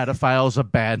giving pedophiles a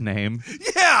bad name?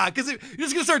 Yeah, because you're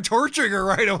just going to start torturing her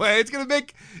right away. It's going to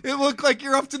make it look like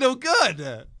you're up to no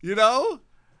good. You know.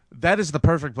 That is the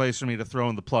perfect place for me to throw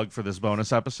in the plug for this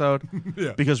bonus episode.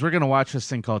 Yeah. Because we're going to watch this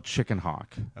thing called Chicken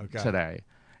Hawk today.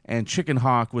 And Chicken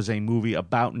Hawk was a movie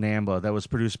about NAMBLA that was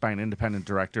produced by an independent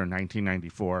director in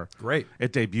 1994. Great.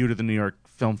 It debuted at the New York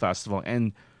Film Festival.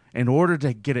 And in order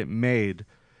to get it made,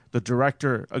 the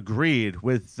director agreed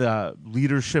with the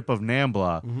leadership of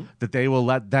NAMBLA that they will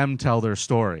let them tell their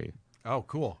story. Oh,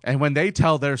 cool. And when they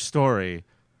tell their story,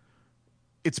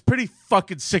 it's pretty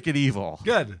fucking sick and evil.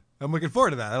 Good. I'm looking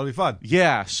forward to that. That'll be fun.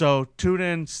 Yeah, so tune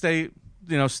in, stick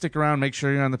around, make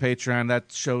sure you're on the Patreon.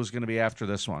 That show's going to be after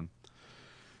this one.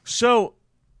 So,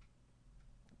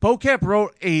 Bocap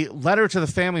wrote a letter to the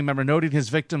family member noting his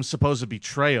victim's supposed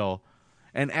betrayal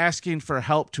and asking for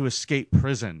help to escape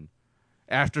prison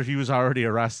after he was already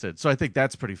arrested. So I think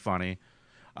that's pretty funny.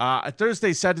 At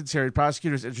Thursday's sentence hearing,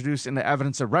 prosecutors introduced into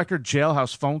evidence a record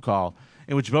jailhouse phone call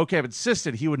in which Bocap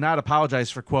insisted he would not apologize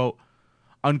for, quote,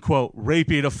 unquote,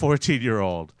 raping a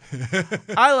 14-year-old.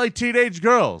 I like teenage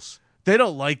girls. They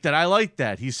don't like that. I like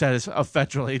that, he says of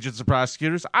federal agents and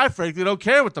prosecutors. I frankly don't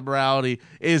care what the morality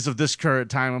is of this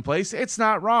current time and place. It's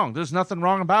not wrong. There's nothing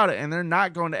wrong about it, and they're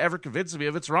not going to ever convince me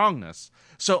of its wrongness.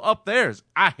 So up theirs,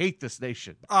 I hate this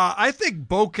nation. I think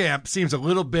Bocap seems a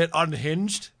little bit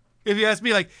unhinged. If you ask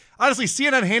me, like, honestly,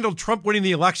 CNN handled Trump winning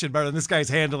the election better than this guy's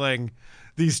handling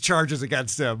these charges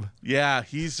against him. Yeah,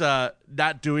 he's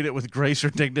not doing it with grace or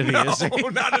dignity, No, is he?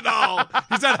 not at all.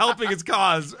 He's not helping his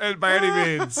cause by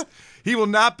any means. He will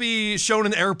not be shown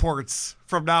in airports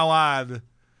from now on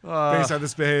based on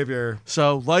this behavior.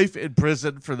 So life in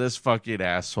prison for this fucking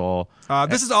asshole.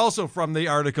 This is also from the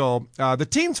article. The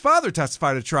teen's father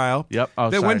testified at trial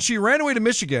that when she ran away to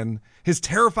Michigan, his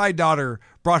terrified daughter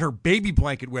brought her baby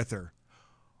blanket with her.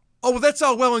 Oh, well, that's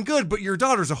all well and good, but your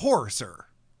daughter's a whore, sir.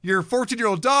 Your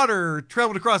 14-year-old daughter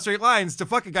traveled across state lines to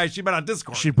fuck a guy she met on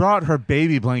Discord. She brought her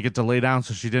baby blanket to lay down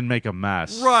so she didn't make a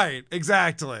mess. Right,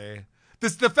 exactly.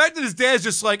 The fact that his dad's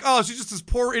just like, oh, she's just this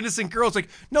poor innocent girl. It's like,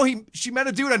 no, she met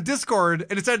a dude on Discord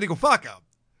and decided to go fuck him.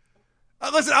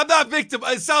 Listen, I'm not victim.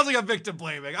 It sounds like I'm victim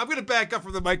blaming. I'm going to back up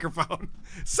from the microphone.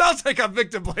 Sounds like I'm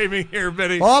victim blaming here,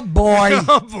 Vinny. Oh, boy.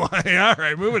 Oh, boy. All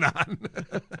right, moving on.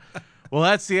 Well,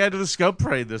 that's the end of the Scum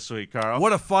Parade this week, Carl.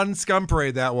 What a fun Scum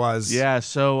Parade that was. Yeah,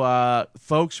 so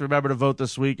folks, remember to vote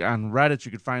this week on Reddit.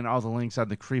 You can find all the links on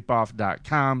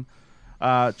thecreepoff.com.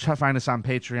 Find us on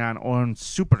Patreon on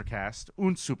Supercast.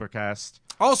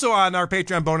 Also on our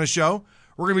Patreon bonus show,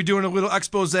 we're going to be doing a little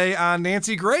expose on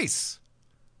Nancy Grace.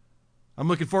 I'm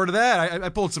looking forward to that. I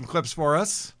pulled some clips for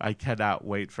us. I cannot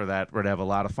wait for that. We're going to have a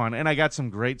lot of fun. And I got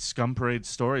some great Scum Parade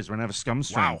stories. We're going to have a Scum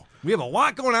Stream. Wow. We have a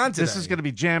lot going on today. This is going to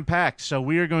be jam-packed. So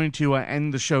we are going to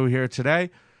end the show here today.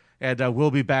 And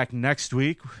we'll be back next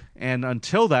week. And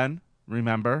until then,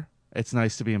 remember, it's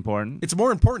nice to be important. It's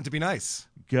more important to be nice.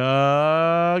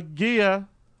 Gia.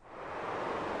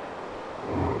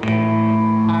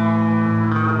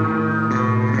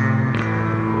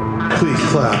 Please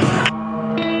clap.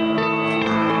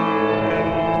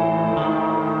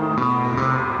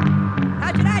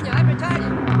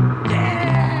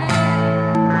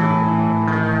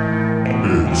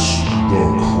 It's the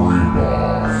Creep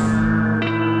Off.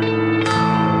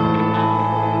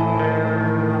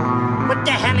 What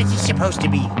the hell is this supposed to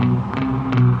be?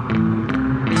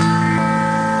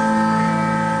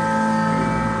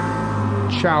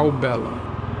 Ciao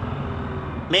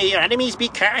Bella. May your enemies be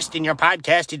cursed in your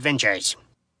podcast adventures.